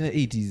 The other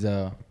 8 is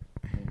let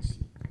me see.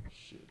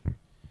 Shit.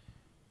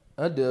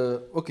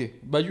 Okay,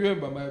 but you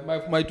remember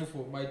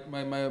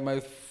my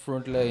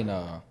front line.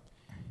 I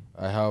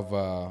have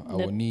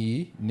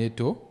Awoni,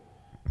 Neto,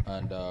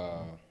 and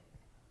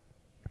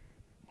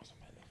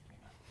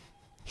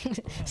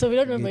So we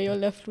don't remember your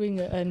left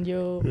winger and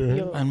your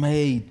and my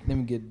 8. Let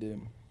me get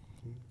them.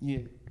 Yeah,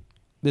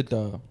 that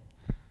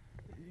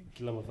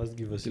Kilama, first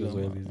give us Kilama. yours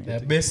while he's The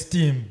getting- best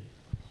team.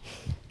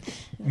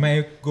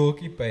 My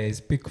goalkeeper is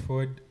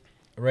Pickford.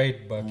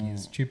 Right back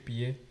is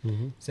Trippier.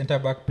 Centre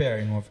back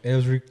pairing of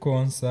Elric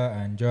Konsa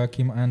and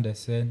Joachim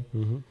Andersen.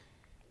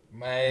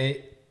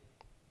 My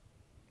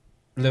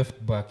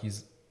left back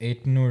is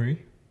Ait Nouri.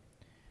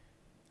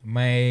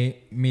 My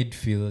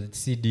midfield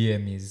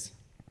CDM is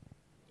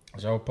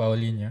João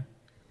Paulinho.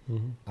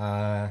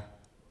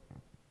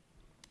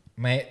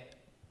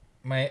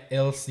 My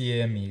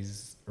LCM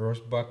is Ross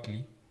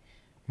Buckley.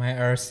 My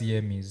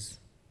RCM is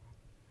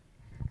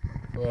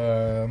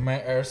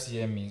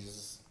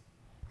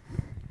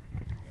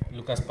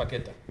Lucas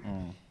Paqueta.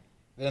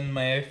 Then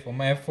for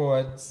my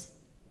forwards,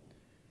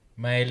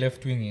 my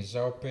left wing is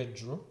João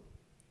Pedro.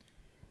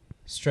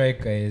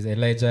 Striker is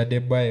Elijah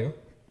Adebayo.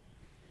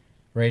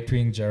 Right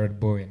wing Jared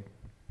Bowen.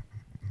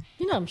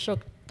 You know, I'm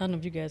shocked none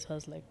of you guys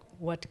has like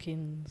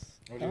Watkins.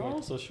 I'm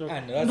also sure.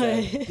 And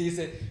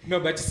no,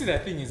 but you see the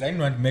thing is I don't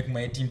want to make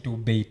my team too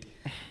bait.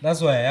 That's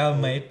why I have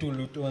my two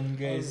Luton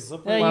guys. You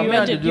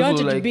wanted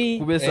to be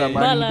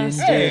balanced.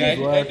 I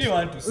didn't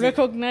want to say.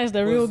 Recognize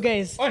the real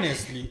guys.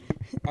 Honestly,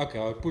 okay,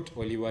 I'll put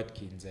Oli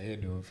Watkins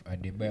ahead of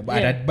Adebayo.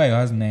 But Adebayo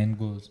has 9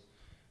 goals.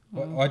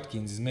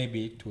 Watkins is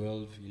maybe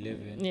 12,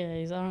 11. Yeah,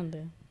 he's around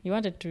there. You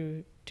wanted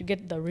to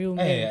get the real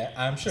man. Hey,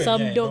 I'm sure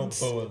Some I dogs.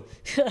 know ball.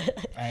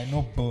 I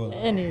know ball.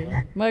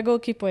 Anyway, my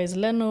goalkeeper is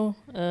Leno.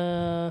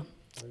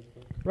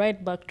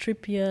 Right back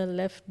Trippier.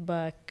 Left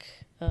back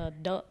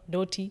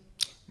Doty.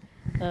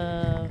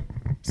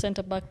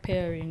 Centre back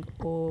pairing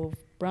of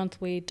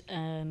Branthwaite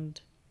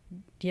and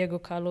Diego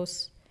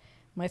Carlos.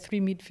 My 3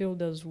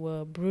 midfielders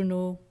were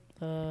Bruno.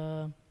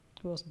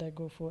 Who else did I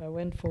go for? I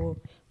went for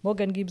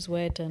Morgan Gibbs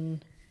White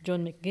and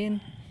John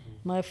McGinn.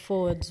 My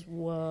forwards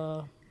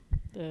were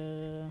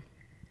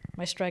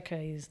my striker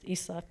is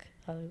Isak,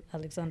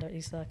 Alexander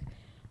Isak.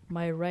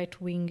 My right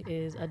wing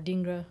is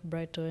Adingra,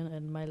 Brighton,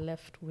 and my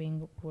left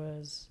wing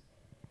was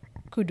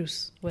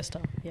Kudus, West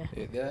Ham. Yeah.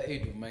 The other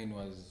 8 of mine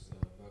was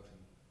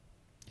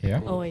Buckley.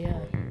 Yeah? Oh, yeah.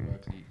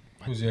 Buckley.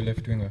 Who's your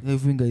left winger?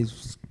 Left winger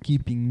is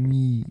keeping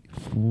me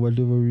for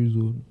whatever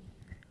reason.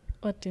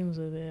 What teams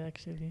were there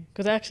actually?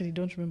 Because I actually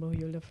don't remember who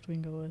your left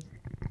winger was.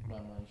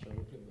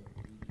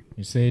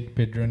 You said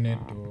Pedro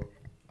Neto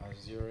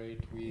as your right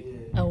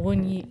wing.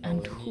 Awoni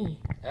and who?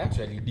 I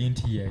actually didn't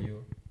hear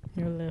you.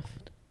 Your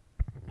left.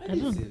 I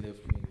didn't say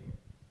left winger.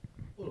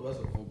 All of us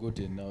have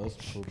forgotten now. That's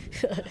the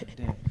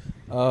problem.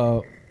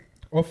 Damn.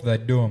 Off the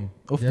dome.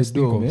 Off the Just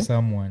dome, think eh? of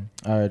someone.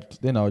 Alright,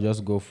 then I'll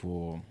just go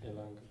for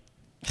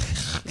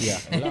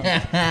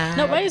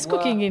No, but he's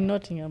cooking in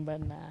Nottingham,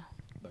 but nah.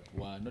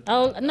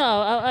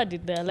 I'll add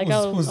it there. Like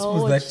who's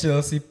I'll that watch.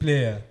 Chelsea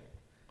player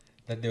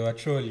that they were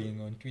trolling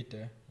on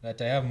Twitter? That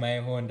I have my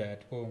Honda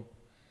at home.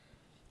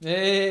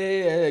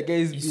 Hey,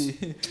 guys,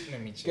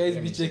 Let me check. guys,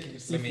 let be me checking. check.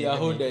 See Let if me- your let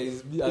me-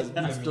 Honda has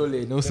been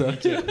stolen. No, Let sir. me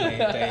check my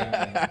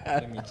time.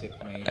 Let me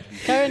check my.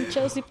 Current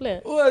Chelsea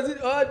player. Who was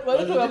it? What?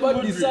 Was it talking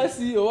about the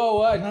sassy or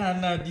what?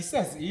 Nah, this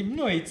is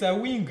no. It's a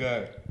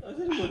winger.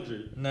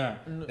 Nah,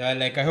 they were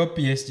like, I hope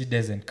PSG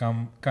doesn't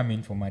come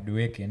in for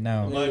Madueke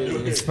now.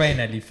 It's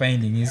finally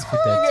finding his feet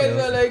at Guys are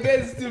Chelsea. like,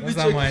 guys, still be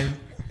checking. Someone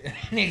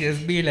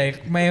niggas be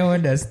like, my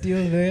Honda's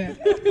still there.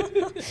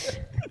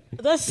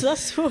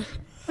 That's who.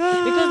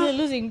 Because they're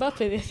losing Mbappe,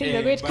 they think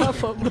they're going to come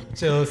from.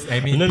 Chelsea, I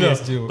mean No,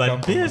 PSG will but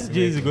come from PSG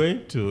is Madueke.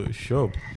 going to show.